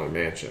of the Haunted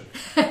Mansion.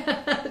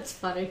 That's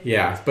funny.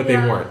 Yeah, but they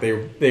Yeah.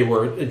 weren't. They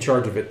were in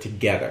charge of it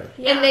together.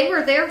 Yeah. And they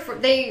were there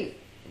they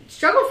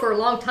struggled for a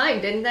long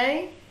time, didn't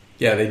they?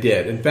 Yeah, they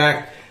did. In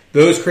fact,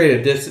 those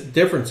created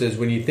differences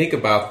when you think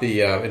about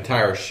the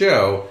entire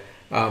show.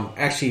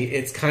 Actually,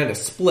 it's kind of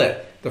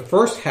split. The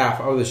first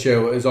half of the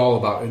show is all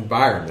about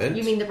environment.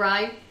 You mean the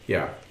ride?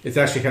 Yeah, it's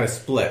actually kind of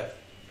split.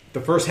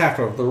 The first half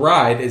of the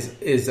ride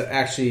is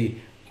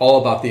actually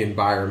all about the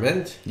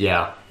environment.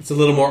 Yeah. It's a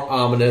little more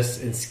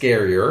ominous and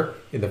scarier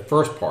in the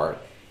first part.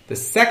 The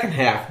second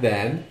half,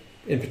 then,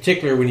 in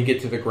particular, when you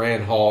get to the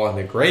Grand Hall and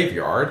the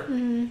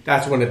graveyard,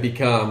 that's when it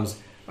becomes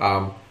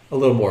a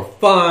little more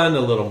fun, a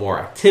little more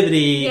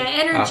activity. Yeah,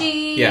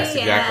 energy. Yes,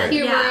 exactly.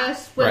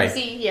 Humorous,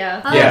 whimsy,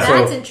 yeah. Oh, Yeah,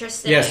 that's so-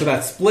 interesting. Yeah, so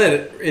that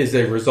split is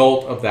a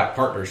result of that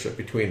partnership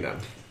between them.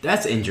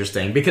 That's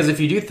interesting because if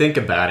you do think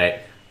about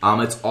it,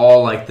 it's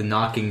all like the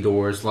knocking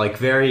doors, like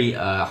very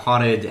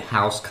haunted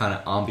house kind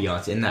of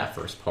ambiance in that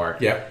first part.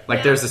 Yeah. Like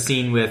Yeah. there's a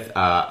scene with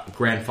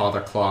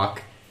grandfather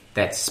clock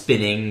that's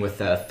spinning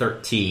with a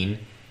 13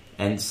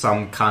 and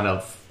some kind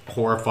of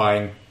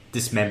horrifying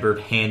dismembered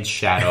hand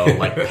shadow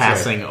like That's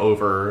passing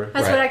over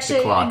That's Right, what the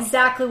actually clock.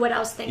 exactly what I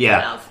was thinking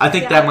Yeah, of. I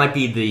think Yeah. that might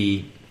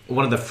be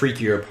one of the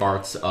freakier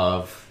parts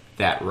of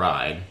that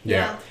ride. Yeah.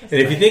 Yeah, And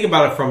if you think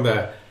about it from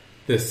the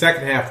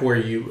second half where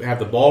you have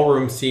the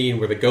ballroom scene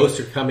where the ghosts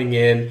are coming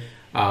in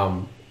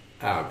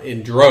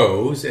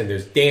droves and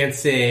there's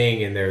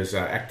dancing and there's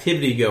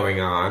activity going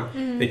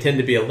on, they tend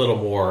to be a little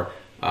more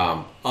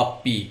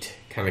upbeat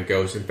kind of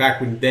ghosts. In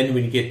fact, when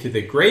you get to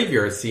the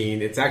graveyard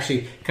scene, it's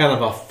actually kind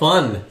of a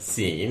fun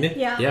scene.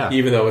 Yeah. Yeah.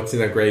 Even though it's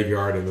in a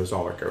graveyard and there's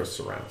all the ghosts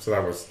around. So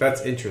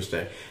that's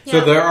interesting. Yeah.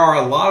 So there are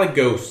a lot of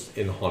ghosts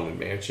in Haunted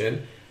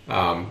Mansion.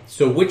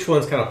 So which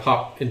ones kind of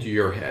pop into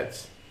your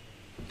heads?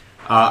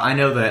 I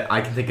know that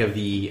I can think of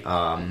the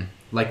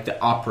like the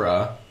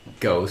opera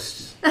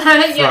ghosts. Yeah,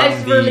 from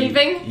as we're the-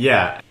 leaving.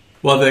 Yeah,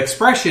 Well, the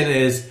expression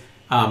is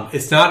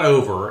it's not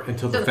over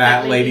until the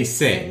fat lady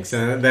sings. sings.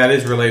 And that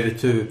is related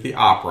to the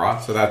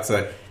opera. So that's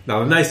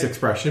not a nice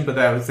expression, but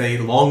that was a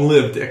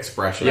long-lived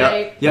expression. Yeah.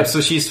 Right. Yep.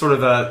 So she's sort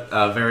of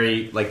a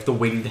very like the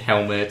winged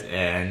helmet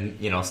and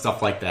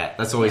stuff like that.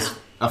 That's always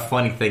a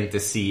funny thing to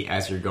see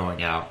as you're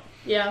going out.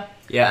 Yeah.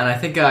 Yeah, and I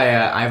think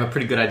I have a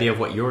pretty good idea of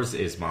what yours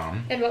is,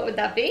 Mom. And what would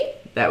that be?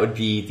 That would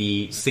be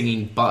the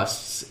singing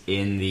busts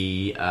in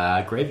the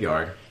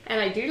graveyard. And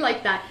I do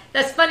like that.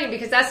 That's funny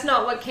because that's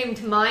not what came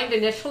to mind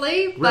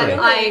initially, but Really?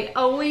 I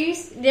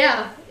always, isn't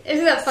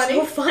that funny?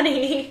 So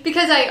funny.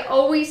 Because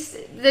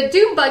the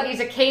doom buggies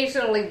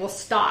occasionally will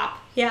stop.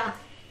 Yeah.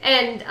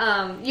 And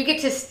you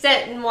get to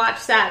sit and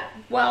watch that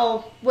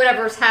while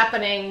whatever's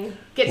happening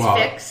gets Well,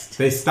 fixed.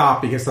 they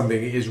stop because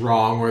something is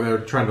wrong or they're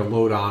trying to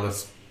load on a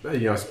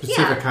specific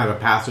Yeah. kind of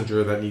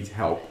passenger that needs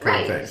help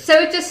kind of Right. thing. So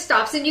it just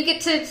stops and you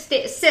get to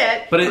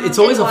sit. But it's and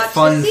always a watch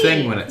fun the scene.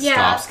 thing when it Yeah,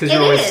 stops because it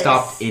you're always is.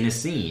 stopped in a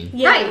scene.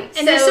 Yeah. Right,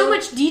 And there's so- so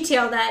much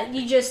detail that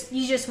you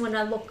just want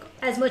to look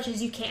as much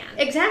as you can.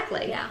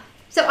 Exactly. Yeah.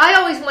 So I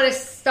always want to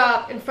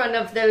stop in front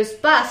of those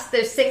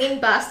those singing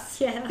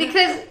busts, Yeah.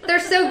 because they're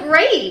so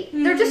great.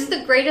 They're just the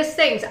greatest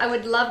things. I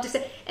would love to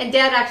sit. And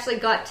Dad actually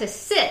got to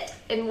sit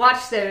and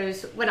watch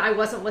those when I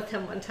wasn't with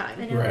him one I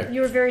time. know. Right. You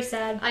were very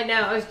sad. I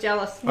know, I was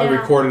jealous. I Yeah.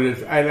 recorded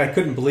it. I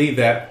couldn't believe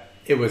that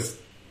it was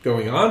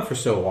going on for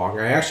so long.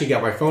 I actually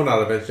got my phone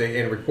out eventually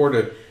and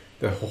recorded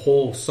the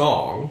whole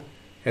song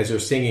as they're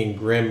singing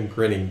Grim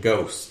Grinning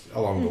Ghosts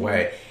along the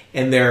way.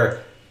 And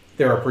they're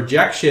a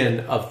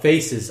projection of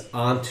faces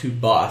onto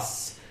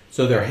busts,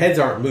 so their heads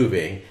aren't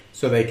moving,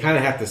 so they kind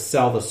of have to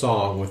sell the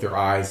song with their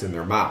eyes and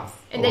their mouth.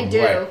 And they along the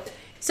do. way.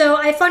 So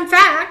a fun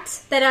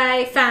fact that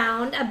I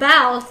found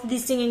about the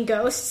singing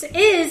ghosts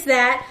is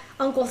that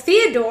Uncle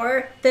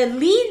Theodore, the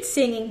lead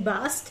singing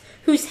bust,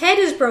 whose head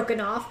is broken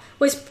off,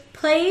 was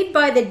played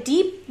by the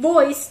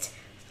deep-voiced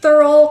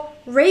Thurl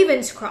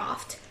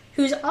Ravenscroft,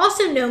 who's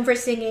also known for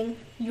singing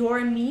You're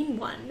a Mean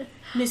One,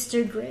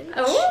 Mr. Grinch.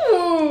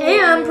 Oh.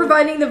 And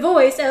providing the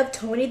voice of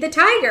Tony the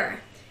Tiger.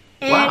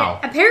 And Wow.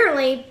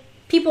 apparently,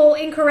 people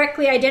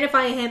incorrectly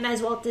identify him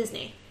as Walt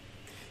Disney.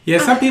 Yeah,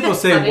 some people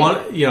say funny.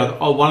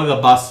 one of the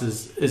busts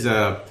is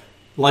a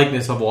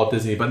likeness of Walt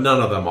Disney, but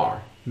none of them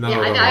are. None Yeah,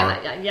 of them I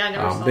are.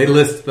 never saw They that.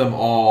 list them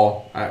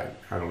all. I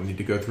don't need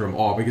to go through them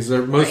all because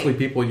they're mostly Right.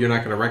 people you're not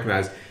going to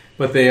recognize,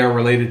 but they are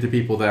related to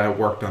people that have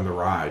worked on the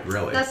ride.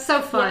 Really, That's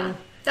so fun. Yeah.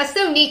 That's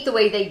so neat the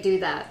way they do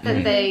that.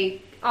 That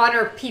they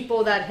honor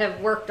people that have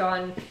worked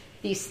on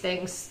these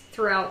things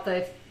throughout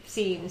the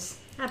scenes.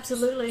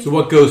 Absolutely. so.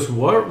 What ghosts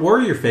were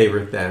your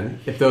favorite then?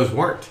 If those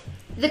weren't,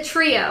 The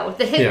trio,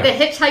 the Yeah.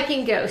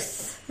 hitchhiking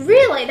ghosts.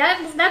 Really?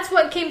 That's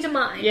what came to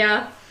mind.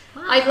 Yeah.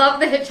 I love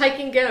the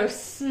hitchhiking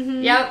ghosts.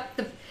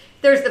 Yep.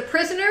 There's the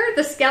prisoner,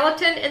 the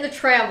skeleton, and the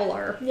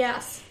traveler.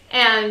 Yes.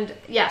 And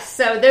yes,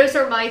 so those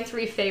are my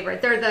three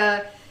favorite.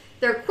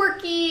 They're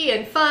quirky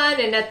and fun,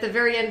 and at the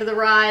very end of the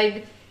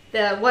ride,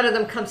 one of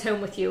them comes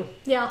home with you,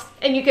 Yeah.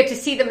 and you get to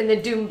see them in the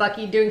doom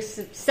buggy doing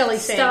silly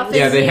Stuff. things.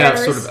 Yeah, they have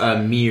Mirrors. sort of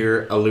a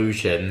mirror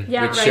illusion,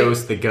 Yeah, which right.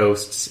 shows the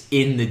ghosts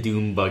in the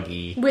Doom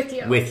buggy With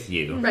you. With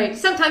you. Right.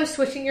 Sometimes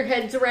switching your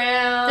heads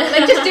around,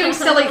 like just doing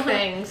silly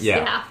things.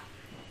 Yeah.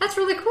 That's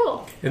really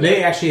cool. and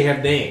they actually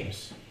have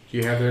names. Do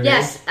you have their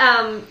names?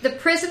 Yes. The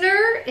prisoner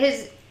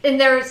is, and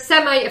they're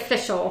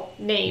semi-official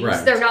names.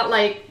 Right. They're not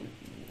like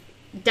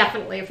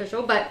definitely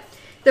official, but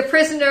the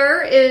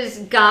prisoner is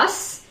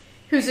Gus,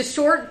 who's a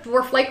short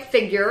dwarf-like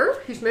figure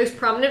whose most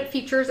prominent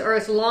features are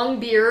his long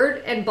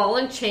beard and ball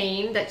and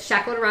chain that's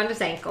shackled around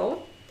his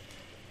ankle.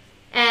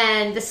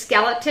 And the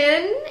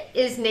skeleton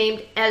is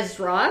named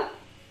Ezra.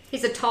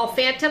 He's a tall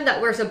phantom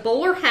that wears a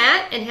bowler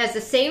hat and has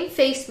the same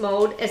face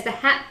mold as the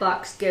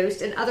Hatbox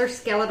Ghost and other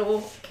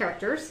skeletal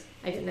characters.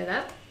 I didn't know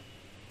that.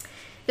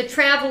 The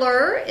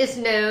Traveler is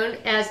known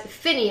as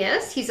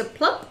Phineas. He's a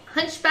plump,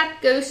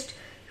 hunchback ghost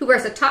who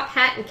wears a top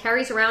hat and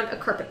carries around a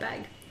carpet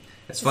bag.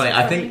 It's funny.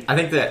 I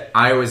think that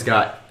I always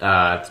got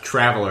the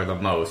Traveler the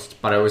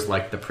most, but I always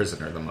liked the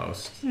Prisoner the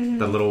most. The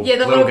little Yeah,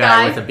 the little little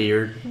guy guy. with a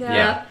beard.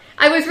 Yeah.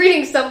 I was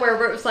reading somewhere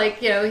where it was like,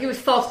 he was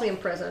falsely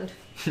imprisoned.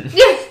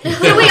 Yeah,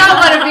 so we all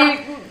want to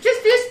be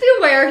just be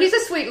aware. He's a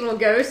sweet little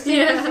ghost.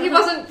 He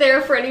wasn't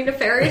there for any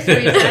nefarious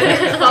reason.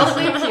 He was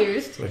falsely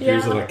accused. Like he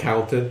was an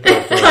accountant.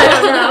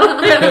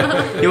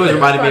 He always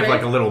reminded me of funny.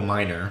 like a little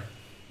miner.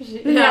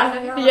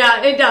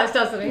 Yeah, it does,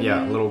 doesn't it?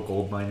 Yeah, a little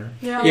gold miner.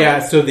 Yeah,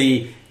 so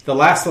the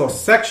last little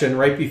section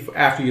right before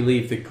after you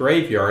leave the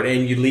graveyard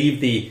and you leave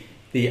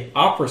the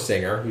opera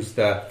singer, who's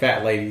the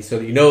fat lady, so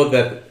you know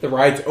that the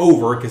ride's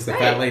over because the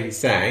fat lady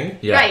sang.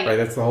 Yeah. Right.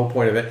 That's the whole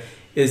point of it.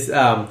 Is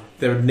the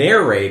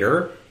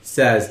narrator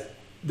says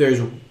there's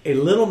a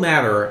little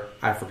matter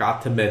I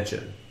forgot to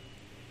mention,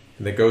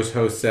 and the ghost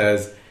host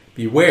says,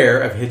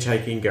 "Beware of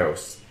hitchhiking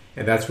ghosts,"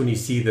 and that's when you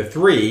see the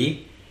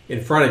three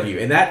in front of you,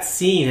 and that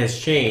scene has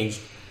changed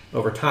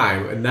over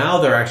time, and now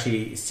they're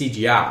actually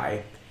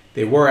CGI.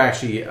 They were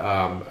actually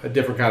a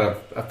different kind of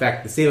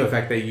effect, the same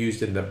effect they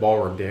used in the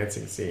ballroom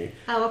dancing scene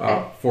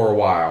for a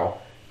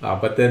while.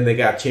 But then they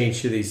got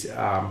changed to these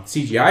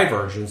CGI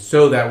versions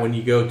so that when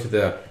you go to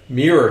the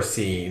mirror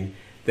scene,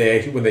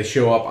 when they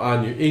show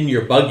up in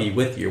your buggy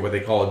with you, what they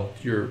call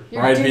your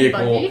ride doom vehicle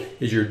buggy.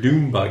 is your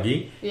doom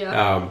buggy.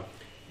 Yeah.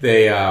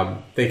 They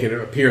can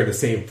appear in the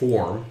same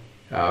form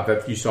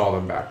that you saw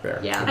them back there.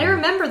 Yeah. I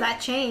remember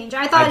that change.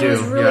 I thought I it was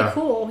do, really yeah.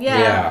 cool.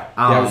 Yeah,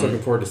 I was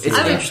looking forward to seeing It's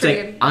I'm that. interesting.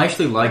 intrigued. I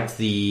actually liked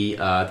the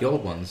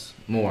old ones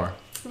more.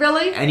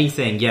 Really?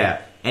 Anything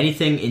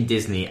in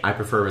Disney, I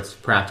prefer its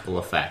practical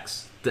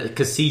effects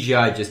because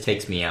CGI just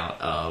takes me out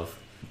of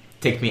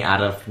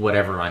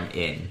whatever I'm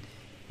in,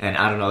 and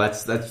I don't know.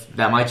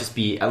 That might just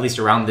be, at least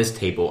around this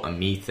table, a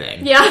me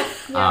thing. Yeah.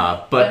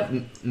 But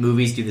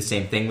movies do the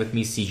same thing with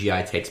me.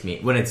 CGI takes me,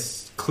 when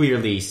it's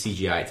clearly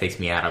CGI, it takes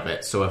me out of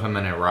it. So if I'm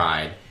in a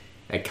ride,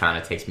 it kind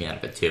of takes me out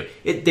of it too.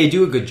 They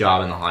do a good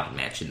job in the Haunted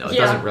Mansion, though. It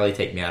Yeah. doesn't really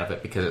take me out of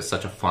it because it's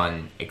such a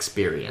fun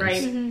experience,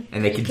 Right. and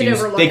they You can can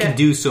overlook it.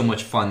 do so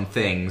much fun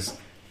things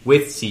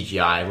with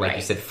CGI, like you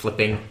Right. said,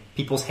 flipping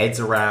people's heads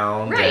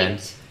around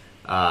Right.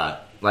 and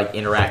like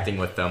interacting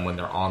with them when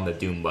they're on the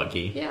Doom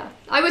buggy. Yeah.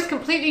 I was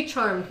completely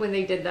charmed when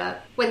they did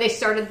that, when they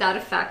started that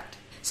effect.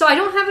 So I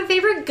don't have a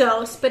favorite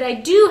ghost, but I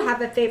do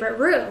have a favorite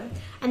room,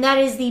 and that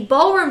is the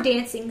ballroom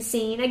dancing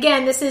scene.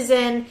 Again, this is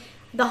in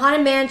the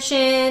Haunted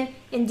Mansion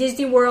in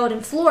Disney World in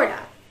Florida.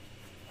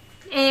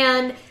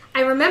 And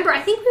I remember,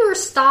 I think we were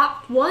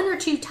stopped one or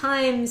two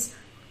times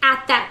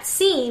at that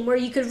scene where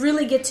you could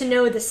really get to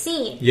know the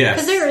scene. Yes.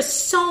 Because there is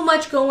so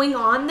much going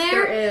on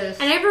there. There is.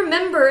 And I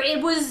remember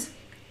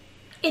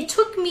it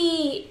took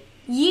me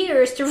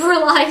years to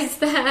realize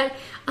that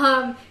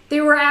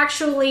there were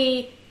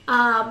actually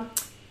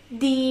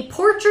the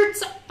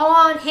portraits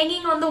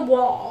hanging on the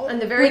wall On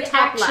the very would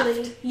top actually,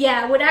 left.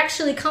 Yeah, would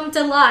actually come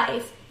to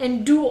life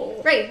and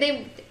duel. Right.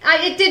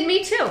 It did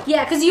me too.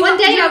 Yeah, because One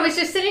day I was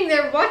just sitting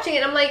there watching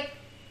it. I'm like,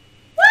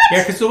 what?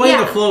 Yeah, because the way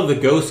Yeah. the flow of the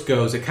ghost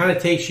goes, it kind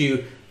of takes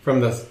you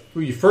from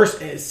when you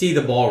first see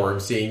the ballroom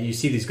scene, you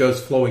see these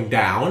ghosts flowing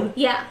down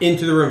Yeah.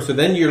 into the room. So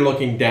then you're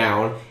looking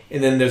down,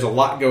 and then there's a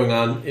lot going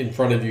on in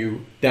front of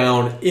you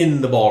down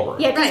in the ballroom.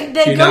 Yeah, because Right.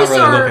 the So you're not ghosts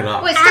really are looking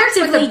up. Well, it starts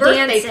with the actively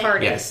birthday dancing.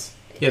 party. Yes.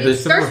 Yeah, It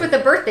there's starts with the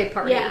birthday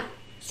party. Yeah.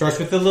 starts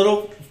with the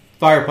little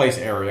fireplace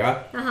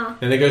area. Uh-huh.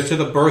 Then it goes to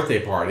the birthday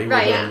party where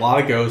Right. there's a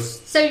lot of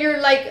ghosts. So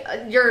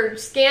you're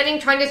scanning,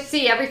 trying to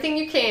see everything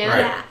you can. Right.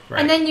 Yeah. right.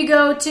 And then you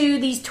go to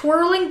these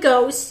twirling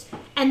ghosts,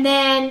 and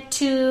then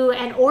to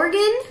an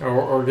organ. Or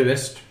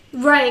organist.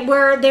 Right,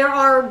 where there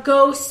are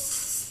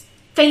ghosts'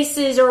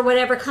 faces or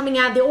whatever coming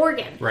out of the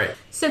organ. Right.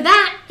 So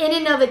that, in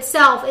and of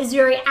itself, is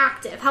very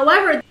active.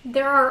 However,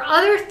 there are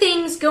other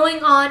things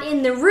going on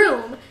in the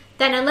room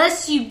that,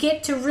 unless you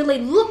get to really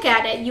look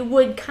at it, you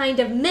would kind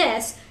of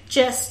miss.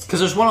 Just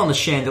Because there's one on the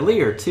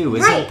chandelier too,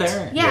 isn't Right,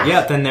 there? yeah.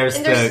 Yeah. Then there's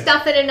And there's the.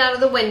 stuff in and out of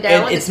the window.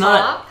 And and it's the not.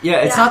 top. Yeah,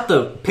 it's Yeah. not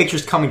the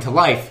pictures coming to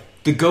life.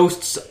 The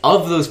ghosts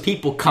of those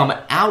people come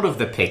out of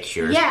the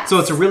pictures. Yeah. So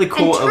it's a really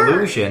cool And turn.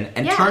 illusion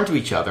and Yeah. turn to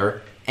each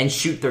other and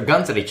shoot their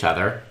guns at each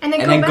other And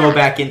then go go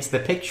back into the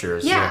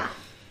pictures. yeah.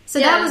 So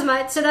Yeah.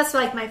 that's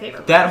like my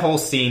favorite. That whole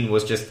scene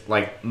was just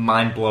like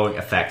mind blowing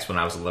effects when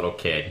I was a little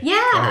kid. Yeah.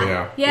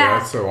 Oh yeah.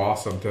 That's so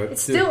awesome to It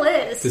still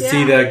is. to yeah.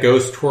 see that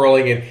ghost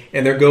twirling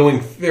and they're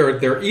going they're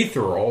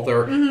ethereal,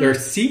 they're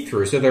see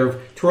through, so they're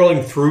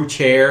twirling through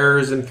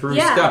chairs and through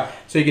Yeah. stuff,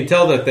 so you can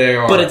tell that they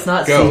are. But it's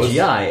not ghosts,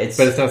 CGI.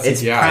 but it's not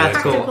CGI.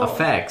 practical, Practical.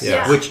 effects,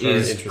 Yeah. which Very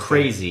is interesting.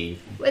 crazy.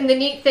 And the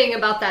neat thing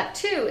about that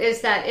too is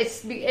that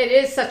it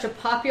is such a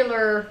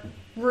popular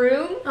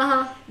room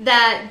Uh-huh.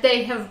 that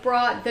they have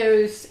brought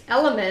those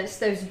elements,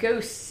 those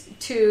ghosts,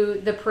 to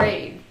the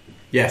parade.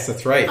 Yes,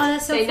 that's right. Oh,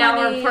 that's so They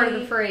funny. now are part of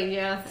the parade.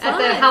 Yeah, at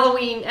the Fun.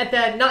 Halloween, at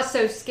the not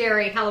so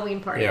scary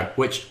Halloween party. Yeah,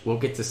 Which we'll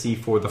get to see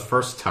for the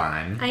first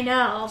time. I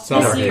know.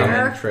 summer This year.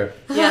 coming trip.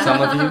 Yeah.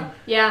 Some of you?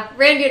 Yeah,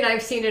 Randy and I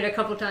have seen it a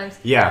couple times.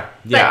 Yeah.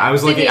 But I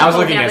was Sydney looking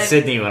won't at have it.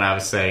 Sydney when I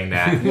was saying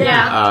that.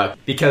 Yeah.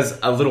 Because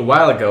a little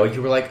while ago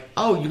you were like,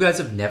 "Oh, you guys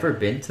have never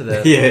been to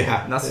the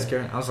Yeah. Not so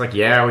scary." I was like,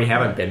 "Yeah, we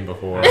haven't been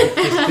before." Just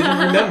didn't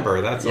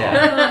remember. That's all.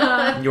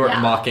 Yeah. You weren't Yeah.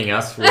 mocking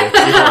us with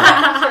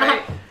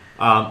Right.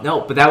 No,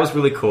 but that was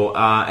really cool.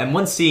 And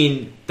one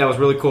scene that was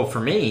really cool for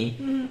me,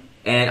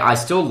 and I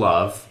still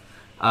love.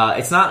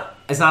 It's not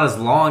as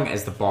long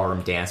as the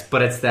ballroom dance,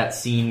 but it's that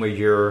scene where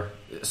you're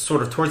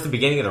sort of towards the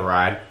beginning of the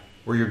ride,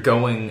 where you're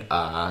going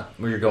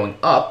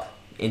up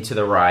into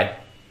the ride,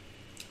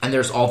 and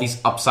there's all these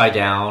upside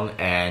down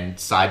and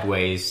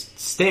sideways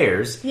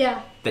stairs Yeah.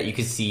 that you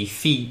can see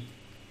feet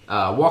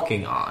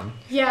walking on,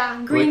 Yeah.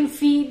 Green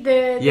feet,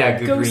 the Yeah,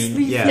 ghostly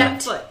green- yeah.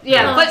 feet.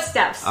 Yeah,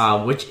 footsteps.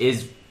 which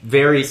is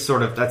very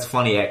sort of, that's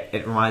funny.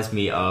 It reminds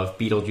me of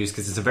Beetlejuice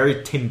because it's a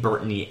very Tim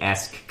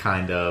Burton-esque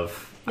kind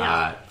of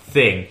Yeah.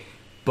 thing.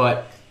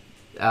 But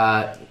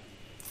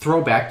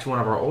throwback to one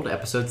of our old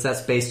episodes,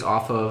 that's based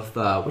off of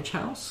the which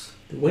house?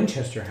 The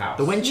Winchester House.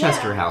 The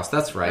Winchester Yeah. House.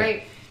 That's right.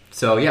 Right.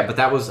 So yeah, but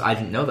I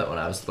didn't know that when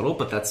I was little,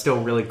 but that's still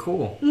really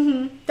cool.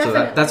 Definitely.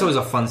 So that's always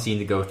a fun scene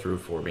to go through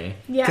for me.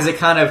 Yeah. Because it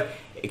kind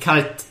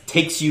of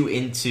takes you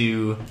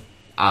into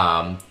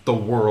the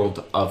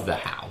world of the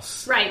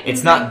house. Right.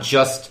 It's not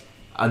just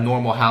a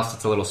normal house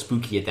that's a little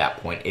spooky at that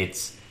point.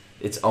 It's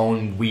its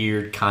own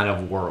weird kind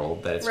of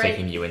world that it's Right.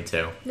 taking you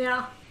into.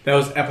 Yeah. That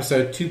was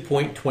episode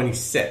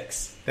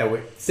 2.26 that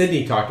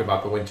Sydney talked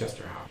about the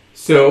Winchester House.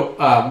 So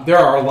there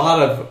are a lot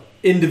of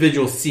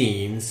individual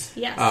scenes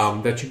Yes.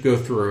 that you go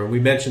through, and we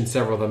mentioned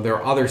several of them. There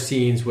are other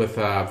scenes with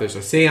there's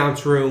a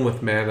seance room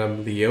with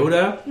Madame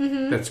Leota.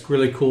 That's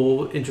really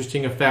cool,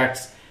 interesting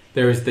effects.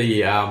 There's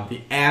the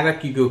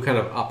attic. You go kind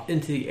of up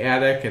into the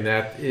attic, and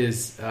that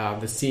is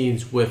the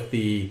scenes with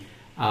the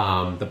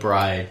bride. the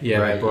bride.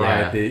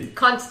 Yeah. The,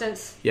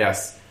 Constance.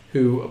 yes,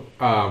 who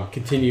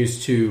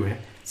continues to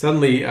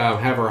suddenly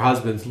have her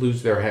husbands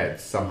lose their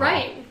heads somehow.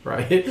 Right.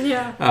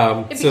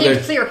 Yeah. It so became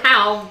there's- clear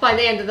how by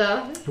the end of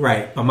the.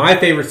 Right. But my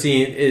favorite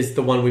scene is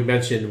the one we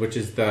mentioned, which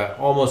is the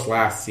almost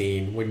last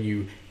scene when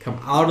you come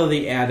out of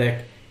the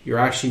attic. You're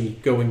actually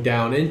going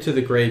down into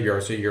the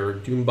graveyard. So your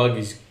doom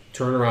buggies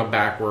turn around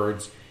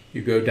backwards.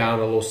 You go down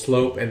a little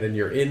slope, and then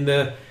you're in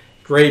the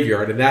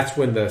graveyard. And that's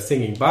when the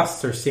singing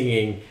busts are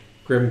singing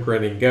Grim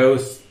Grinning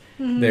Ghosts.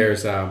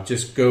 There's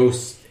just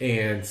ghosts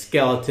and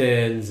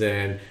skeletons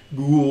and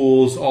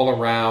ghouls all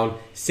around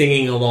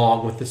singing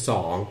along with the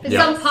song. And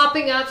Yeah. some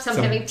popping up, some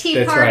having tea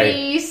that's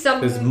parties, right.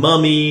 some There's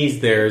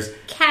mummies. There's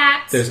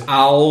Cats.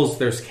 owls,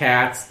 there's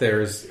cats,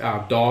 there's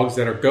dogs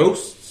that are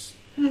ghosts.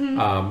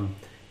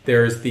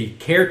 There's the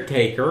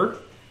caretaker,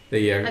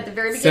 At the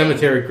very beginning.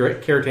 cemetery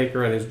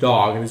caretaker and his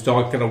dog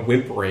kind of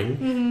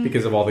whimpering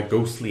because of all the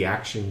ghostly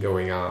action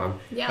going on.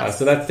 Yes.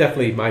 So that's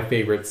definitely my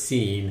favorite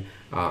scene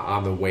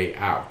on the way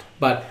out.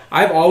 But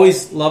I've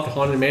always loved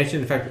Haunted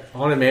Mansion. In fact,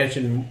 Haunted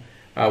Mansion,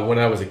 when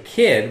I was a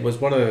kid, was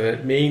one of the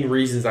main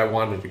reasons I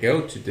wanted to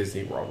go to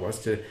Disney World, was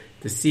to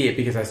see it,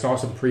 because I saw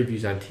some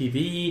previews on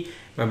TV.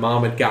 My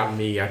mom had gotten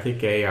me, I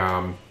think,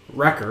 a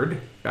record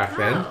back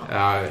then,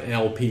 an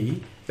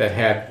LP that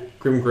had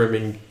Grim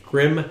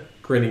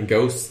Grinning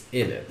Ghosts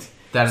in it.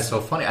 That is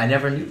so funny. I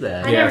never knew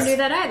that. I Yes. never knew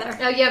that either.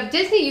 Now, yeah,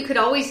 Disney, you could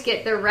always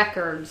get their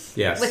records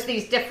Yes. with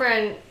these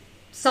different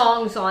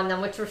songs on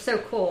them, which were so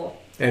cool.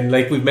 And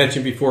like we've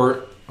mentioned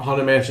before,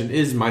 Haunted Mansion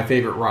is my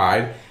favorite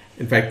ride.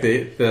 In fact,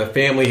 the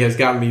family has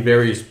gotten me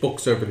various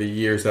books over the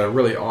years that are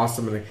really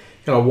awesome, and they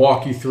kind of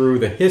walk you through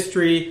the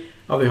history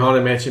of the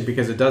Haunted Mansion,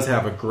 because it does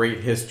have a great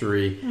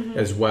history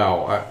as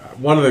well.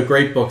 One of the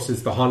great books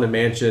is The Haunted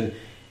Mansion,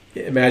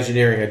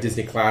 Imagineering, a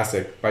Disney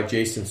Classic by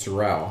Jason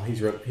Sorrell.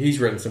 He's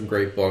written some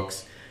great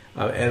books.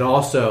 And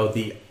also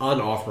The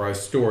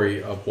Unauthorized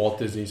Story of Walt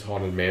Disney's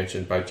Haunted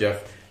Mansion by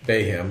Jeff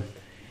Baham.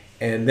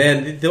 And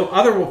then the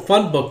other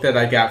fun book that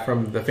I got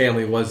from the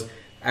family was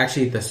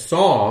actually the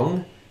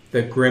song,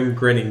 The Grim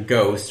Grinning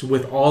Ghost,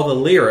 with all the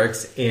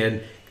lyrics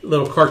and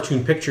little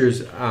cartoon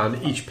pictures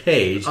on each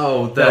page.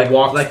 Oh, that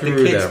walks like the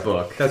through kids' them.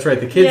 book. That's right,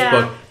 the kids' Yeah.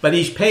 book. But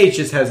each page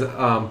just has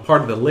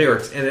part of the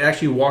lyrics, and it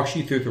actually walks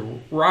you through the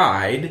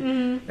ride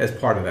as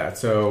part of that.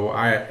 So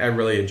I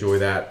really enjoy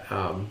that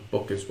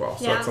book as well.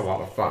 So Yeah. it's a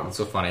lot of fun. It's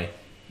so funny.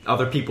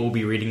 Other people will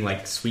be reading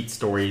like sweet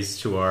stories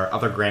to our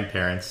other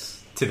grandparents,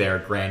 to their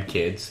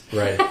grandkids.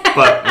 Right.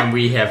 But when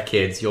we have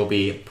kids, you'll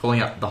be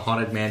pulling up the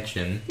Haunted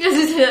Mansion.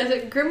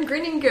 Yes, Grim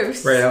Grinning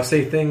Ghosts. Right, I'll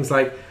say things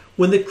like,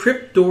 when the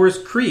crypt doors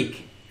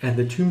creak and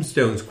the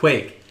tombstones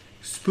quake,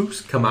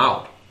 spooks come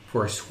out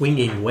for a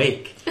swinging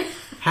wake.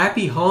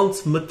 Happy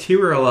haunts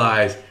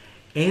materialize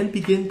and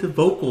begin to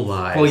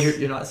vocalize. Well,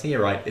 you're not saying it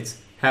right. It's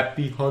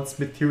happy haunts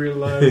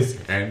materialize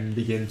and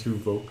begin to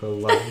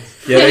vocalize.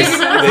 Yeah,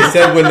 they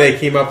said when they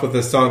came up with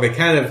the song, they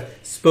kind of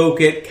spoke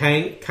it,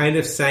 kind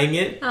of sang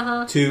it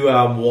to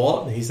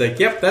Walt. And he's like,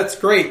 yep, that's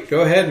great.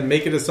 Go ahead and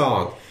make it a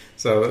song.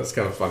 So that's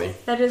kind of funny.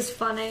 That is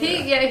funny.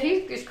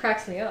 He just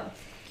cracks me up.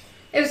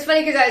 It was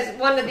funny because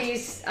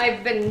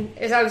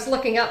as I was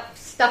looking up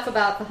stuff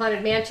about the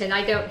Haunted Mansion,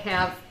 I don't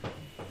have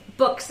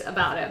books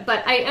about it,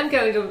 but I am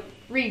going to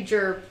read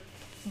your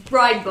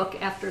ride book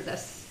after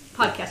this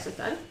podcast is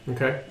done.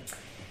 Okay.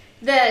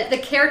 The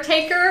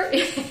caretaker,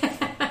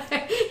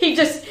 he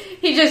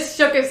just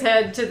shook his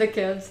head to the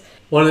kids.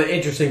 One of the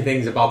interesting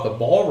things about the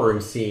ballroom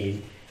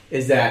scene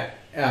is that,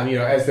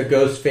 as the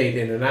ghosts fade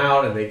in and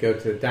out and they go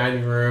to the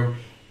dining room,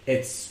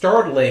 it's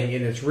startling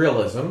in its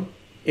realism.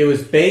 It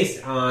was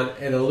based on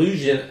an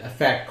illusion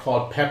effect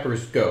called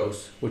Pepper's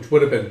Ghost, which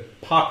would have been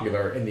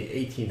popular in the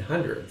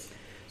 1800s.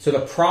 So the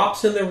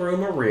props in the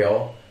room are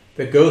real.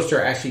 The ghosts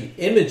are actually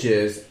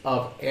images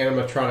of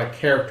animatronic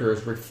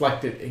characters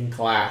reflected in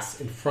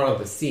glass in front of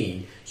the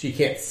scene. So you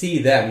can't see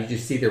them, you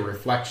just see their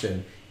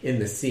reflection in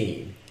the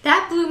scene.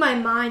 That blew my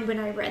mind when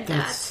I read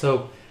that.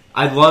 So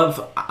I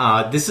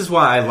love, this is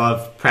why I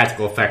love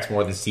practical effects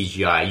more than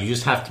CGI. You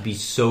just have to be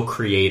so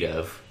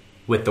creative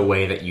with the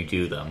way that you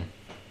do them.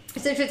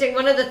 It's interesting.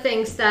 One of the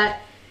things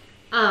that,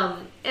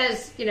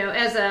 as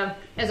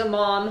a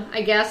mom,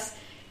 I guess,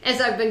 as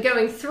I've been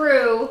going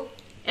through,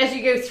 as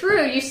you go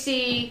through, you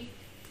see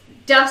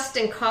dust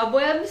and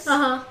cobwebs.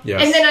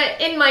 Yes. And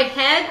then in my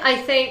head,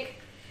 I think,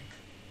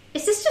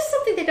 is this just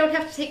something they don't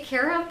have to take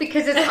care of?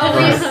 Because it's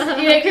always,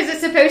 because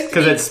it's supposed to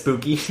Because be it's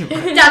spooky.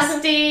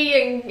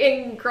 dusty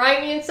and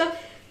grimy and stuff.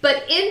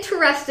 But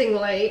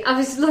interestingly, I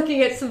was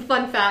looking at some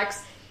fun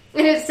facts,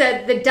 and it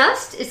said the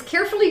dust is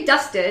carefully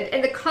dusted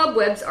and the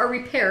cobwebs are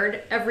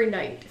repaired every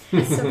night.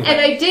 And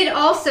I did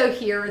also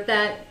hear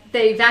that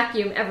they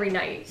vacuum every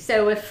night.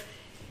 So if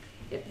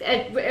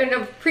in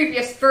a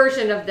previous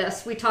version of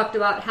this, we talked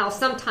about how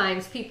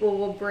sometimes people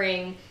will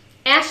bring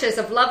ashes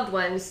of loved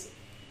ones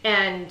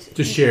and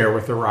To share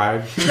with the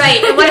ride.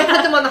 right, and want to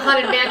put them on the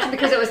Haunted Mansion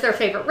because it was their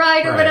favorite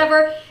ride or Right.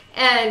 whatever.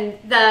 And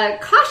the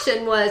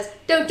caution was,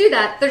 don't do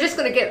that. They're just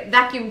going to get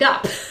vacuumed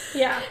up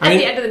Yeah. at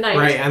the end of the night.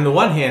 Right, on the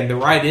one hand, the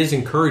ride is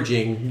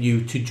encouraging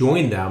you to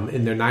join them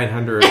in their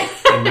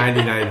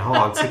 999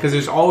 haunts, because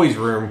there's always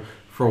room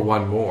for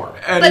one more.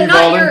 And But you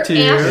not your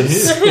volunteer.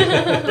 ashes.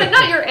 But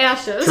not your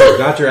ashes. True,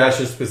 not your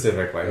ashes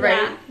specifically. Right.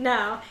 Yeah,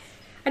 no.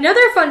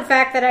 Another fun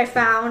fact that I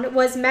found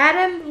was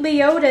Madame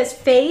Leota's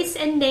face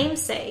and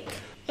namesake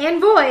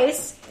and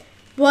voice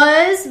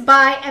was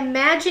by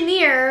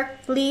Imagineer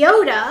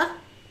Leota.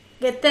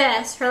 Get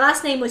this, her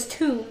last name was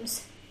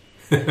Toombs.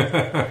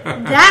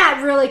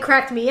 That really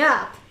cracked me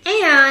up.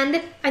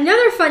 And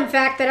another fun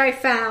fact that I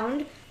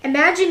found,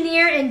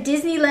 Imagineer and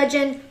Disney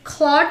legend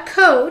Claude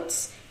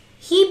Coates,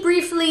 he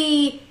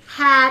briefly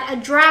had a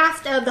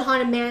draft of the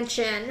Haunted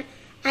Mansion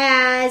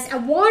as a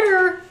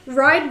water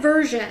ride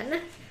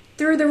version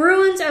through the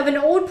ruins of an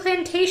old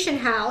plantation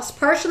house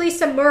partially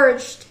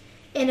submerged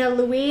in a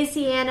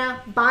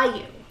Louisiana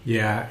bayou.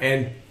 Yeah,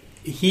 and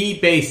he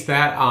based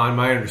that on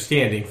my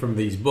understanding from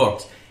these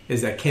books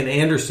is that Ken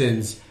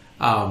Anderson's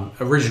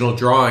original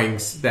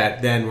drawings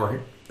that then were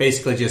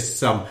basically just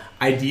some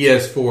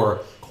ideas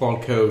for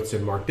Claude Coates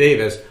and Mark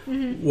Davis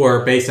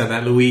were based on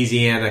that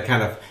Louisiana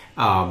kind of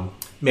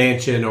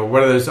mansion or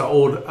one of those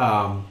old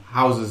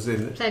houses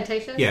in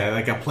Plantation? Yeah,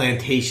 like a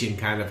plantation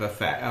kind of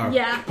effect, or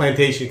Yeah.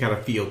 plantation kind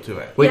of feel to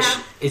it. Which Yeah.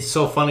 is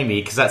so funny to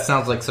me because that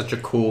sounds like such a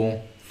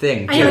cool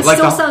thing. I know, it like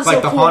still the, sounds like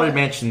so the cool. Haunted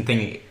Mansion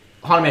thing.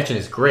 Haunted Mansion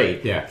is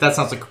great. Yeah. That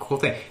sounds like a cool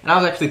thing. And I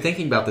was actually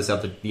thinking about this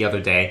the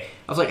other day.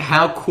 I was like,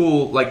 how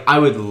cool, like, I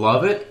would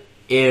love it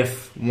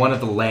if one of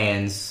the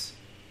lands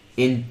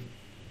in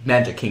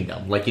Magic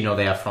Kingdom, like, you know,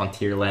 they have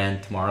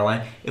Frontierland,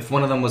 Tomorrowland, if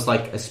one of them was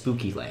like a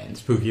spooky land.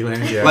 Spooky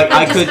Land, yeah. Like,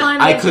 Like I just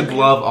Haunted I Mansion could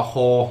love a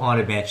whole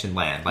Haunted Mansion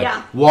land. Like,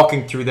 Yeah.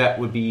 walking through that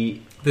would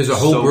be There's a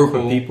whole so group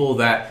cool. of people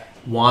that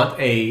want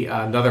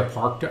another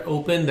park to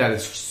open that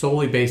is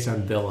solely based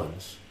on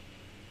villains.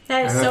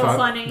 That is And I so thought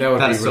funny. That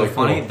would That's be so really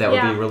funny. cool. That would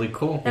Yeah. be really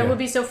cool. That Yeah. would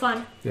be so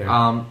fun. Yeah.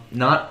 I'm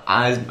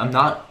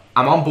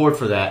on board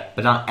for that,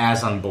 but not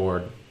as on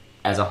board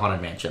as a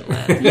Haunted Mansion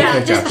land.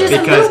 Yeah, just a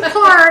Because-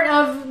 little part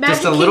of Magic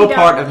Just a little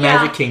Kingdom. part of Yeah.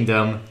 Magic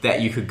Kingdom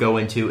that you could go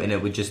into, and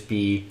it would just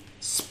be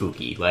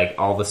spooky. Like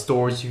all the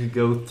stores you could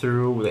go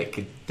through.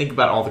 Like, think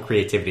about all the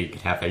creativity you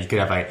could have there. You could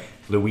have like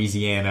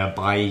Louisiana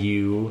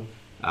Bayou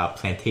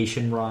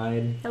plantation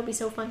ride. That would be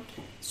so fun.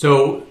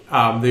 So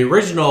the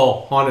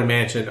original Haunted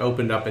Mansion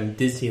opened up in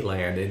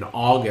Disneyland in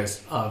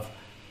August of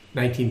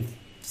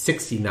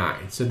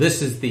 1969. So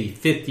this is the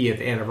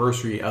 50th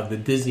anniversary of the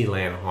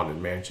Disneyland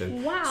Haunted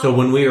Mansion. Wow. So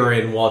when we were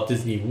in Walt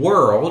Disney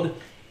World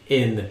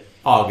in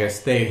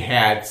August, they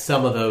had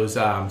some of those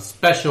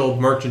special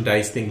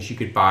merchandise things you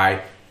could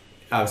buy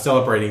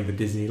celebrating the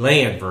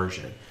Disneyland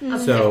version.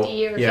 Of So 50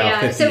 years. yeah, Yeah,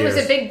 50 so it was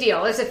years. a big deal.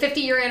 It was a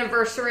 50-year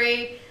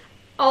anniversary.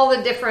 All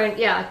the different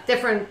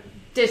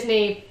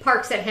Disney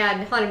parks that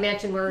had Haunted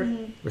Mansion were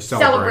We're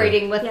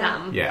celebrating with Yeah.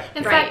 them. Yeah.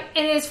 In Right. fact,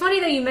 and it's funny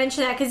that you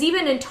mention that because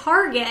even in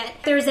Target,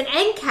 there's an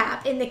end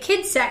cap in the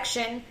kids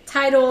section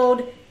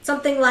titled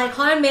something like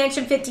Haunted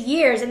Mansion 50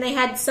 Years, and they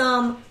had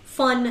some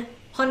fun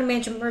Haunted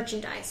Mansion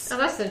merchandise. Oh,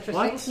 that's interesting.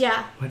 What?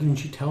 Yeah. Why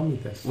didn't you tell me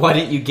this? Why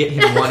didn't you get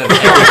him one of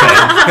everything?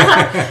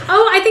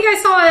 Oh, I think I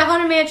saw a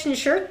Haunted Mansion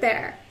shirt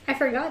there. I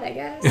forgot, I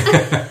guess.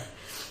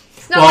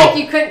 It's not Well- like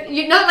you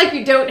couldn't. Not like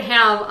you don't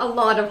have a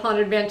lot of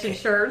Haunted Mansion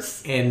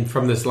shirts. And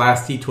from this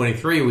last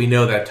D23, we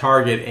know that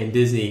Target and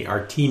Disney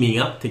are teaming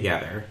up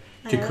together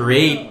to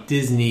create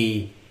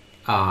Disney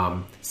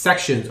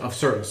sections of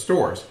certain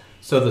stores.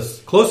 So the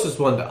closest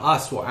one to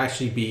us will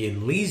actually be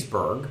in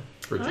Leesburg,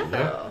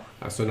 Virginia.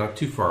 So not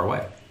too far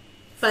away.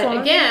 But Fun.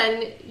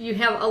 again, you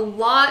have a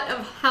lot of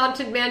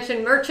Haunted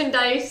Mansion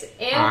merchandise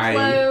and I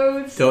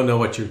clothes. don't know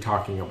what you're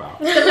talking about.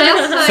 The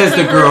last time Says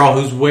the we were- girl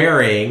who's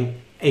wearing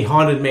a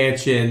Haunted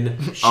Mansion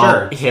Oh,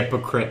 shirt.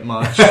 hypocrite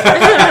much.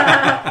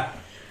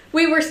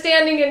 We were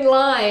standing in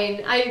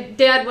line.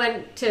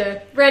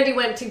 Randy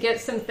went to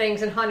get some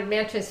things in Haunted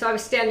Mansion, so I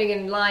was standing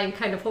in line,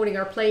 kind of holding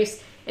our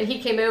place, and he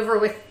came over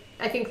with,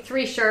 I think,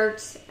 3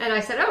 shirts, and I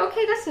said, "Oh,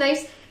 okay, that's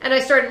nice." And I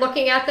started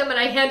looking at them, and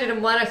I handed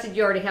him one. I said,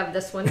 "You already have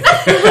this one." He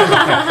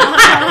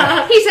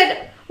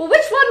said, "Well,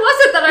 which one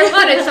was it that I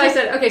wanted?" So I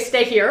said, "Okay,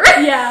 stay here."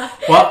 Yeah.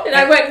 Well, And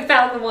I went and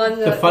found the one.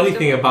 the funny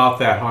thing about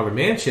that Haunted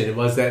Mansion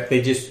was that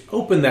they just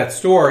opened that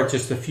store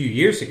just a few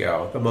years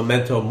ago, the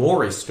Memento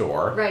Mori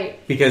store. Right.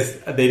 Because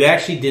they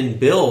actually didn't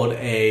build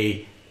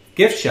a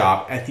gift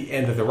shop at the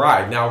end of the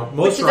ride. Now,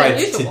 most is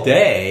rides unusual.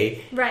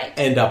 today Right.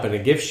 end up in a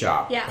gift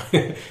shop. Yeah.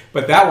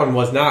 But that one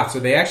was not. So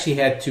they actually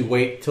had to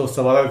wait till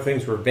some other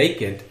things were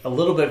vacant, a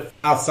little bit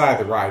outside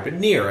the ride, but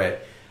near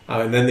it.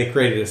 And then they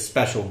created a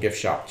special gift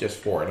shop just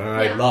for it. And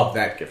I Yeah. love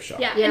that gift shop.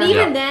 Yeah. Yeah. And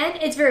even Yeah.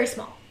 then, it's very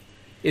small.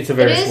 It's a It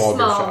very is small,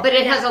 gift small, shop. but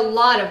it has a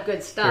lot of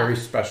good stuff. Very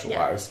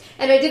specialized.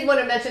 And I did want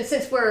to mention,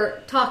 since we're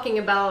talking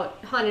about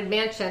Haunted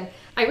Mansion,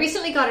 I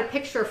recently got a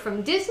picture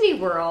from Disney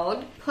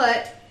World put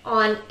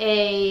on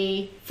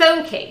a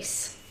phone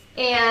case.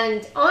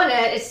 And on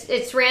it,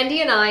 it's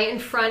Randy and I in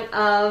front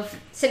of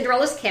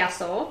Cinderella's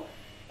castle.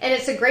 And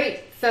it's a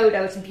great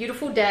photo. It's a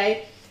beautiful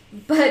day.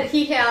 But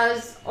he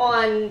has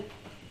on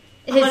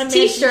Haunted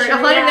his t-shirt, a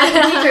Mansion Haunted shirt,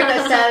 Mansion yeah. t-shirt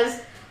that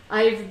says,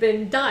 "I've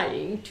been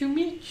dying to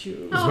meet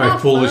you, It's Oh, my how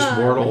foolish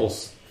fun.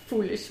 mortals.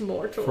 foolish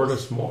mortals."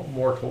 Foolish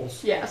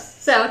mortals.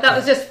 Yes. So that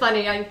was just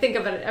funny. I think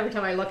of it every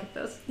time I look at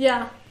this.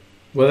 Yeah.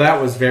 Well,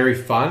 that was very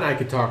fun. I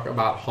could talk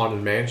about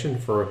Haunted Mansion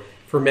for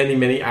many,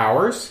 many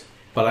hours,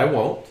 but I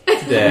won't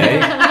today.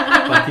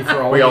 Lucky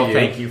for all we of all you.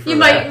 thank you for You that.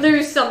 might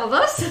lose some of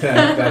us.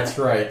 That's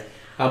right.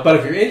 But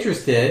if you're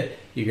interested,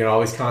 you can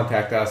always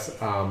contact us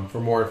for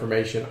more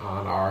information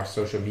on our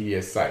social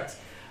media sites.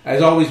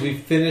 As always, we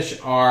finish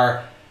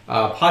our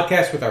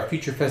podcast with our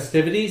future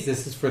festivities.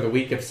 This is for the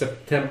week of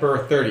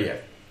September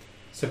 30th.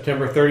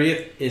 September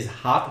 30th is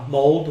Hot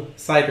Mold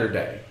Cider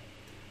Day.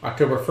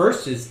 October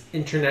 1st is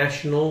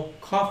International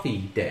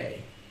Coffee Day.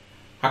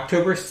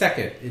 October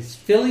 2nd is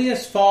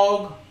Phileas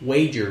Fogg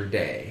Wager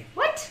Day.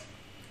 What?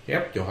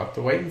 Yep, you'll have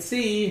to wait and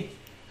see.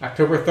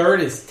 October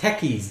 3rd is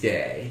Techies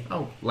Day.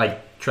 Oh,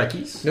 like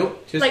Trekkies?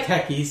 Nope, just Like-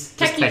 Techies.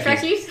 Just Techie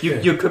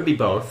Trekkies? You could be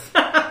both.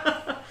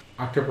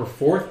 October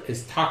 4th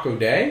is Taco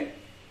Day.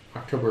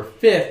 October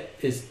 5th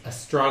is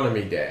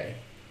Astronomy Day.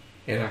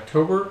 And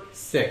October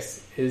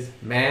 6th is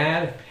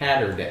Mad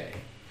Hatter Day.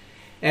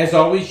 As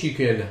always, you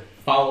can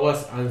follow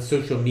us on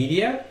social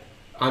media.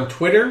 On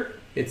Twitter,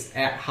 it's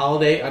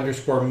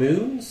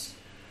 @holiday_moons.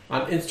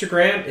 On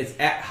Instagram, it's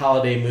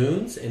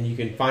 @holidaymoons. And you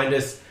can find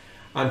us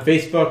on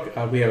Facebook.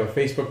 We have a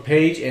Facebook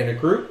page and a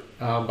group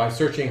by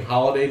searching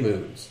Holiday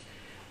Moons.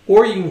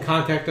 Or you can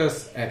contact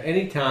us at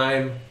any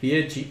time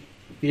via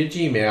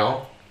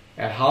Gmail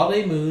at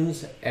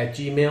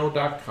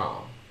holidaymoons@gmail.com.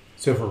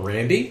 So for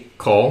Randy,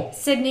 Cole,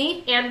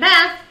 Sydney. And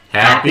Beth.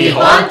 happy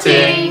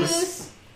hauntings!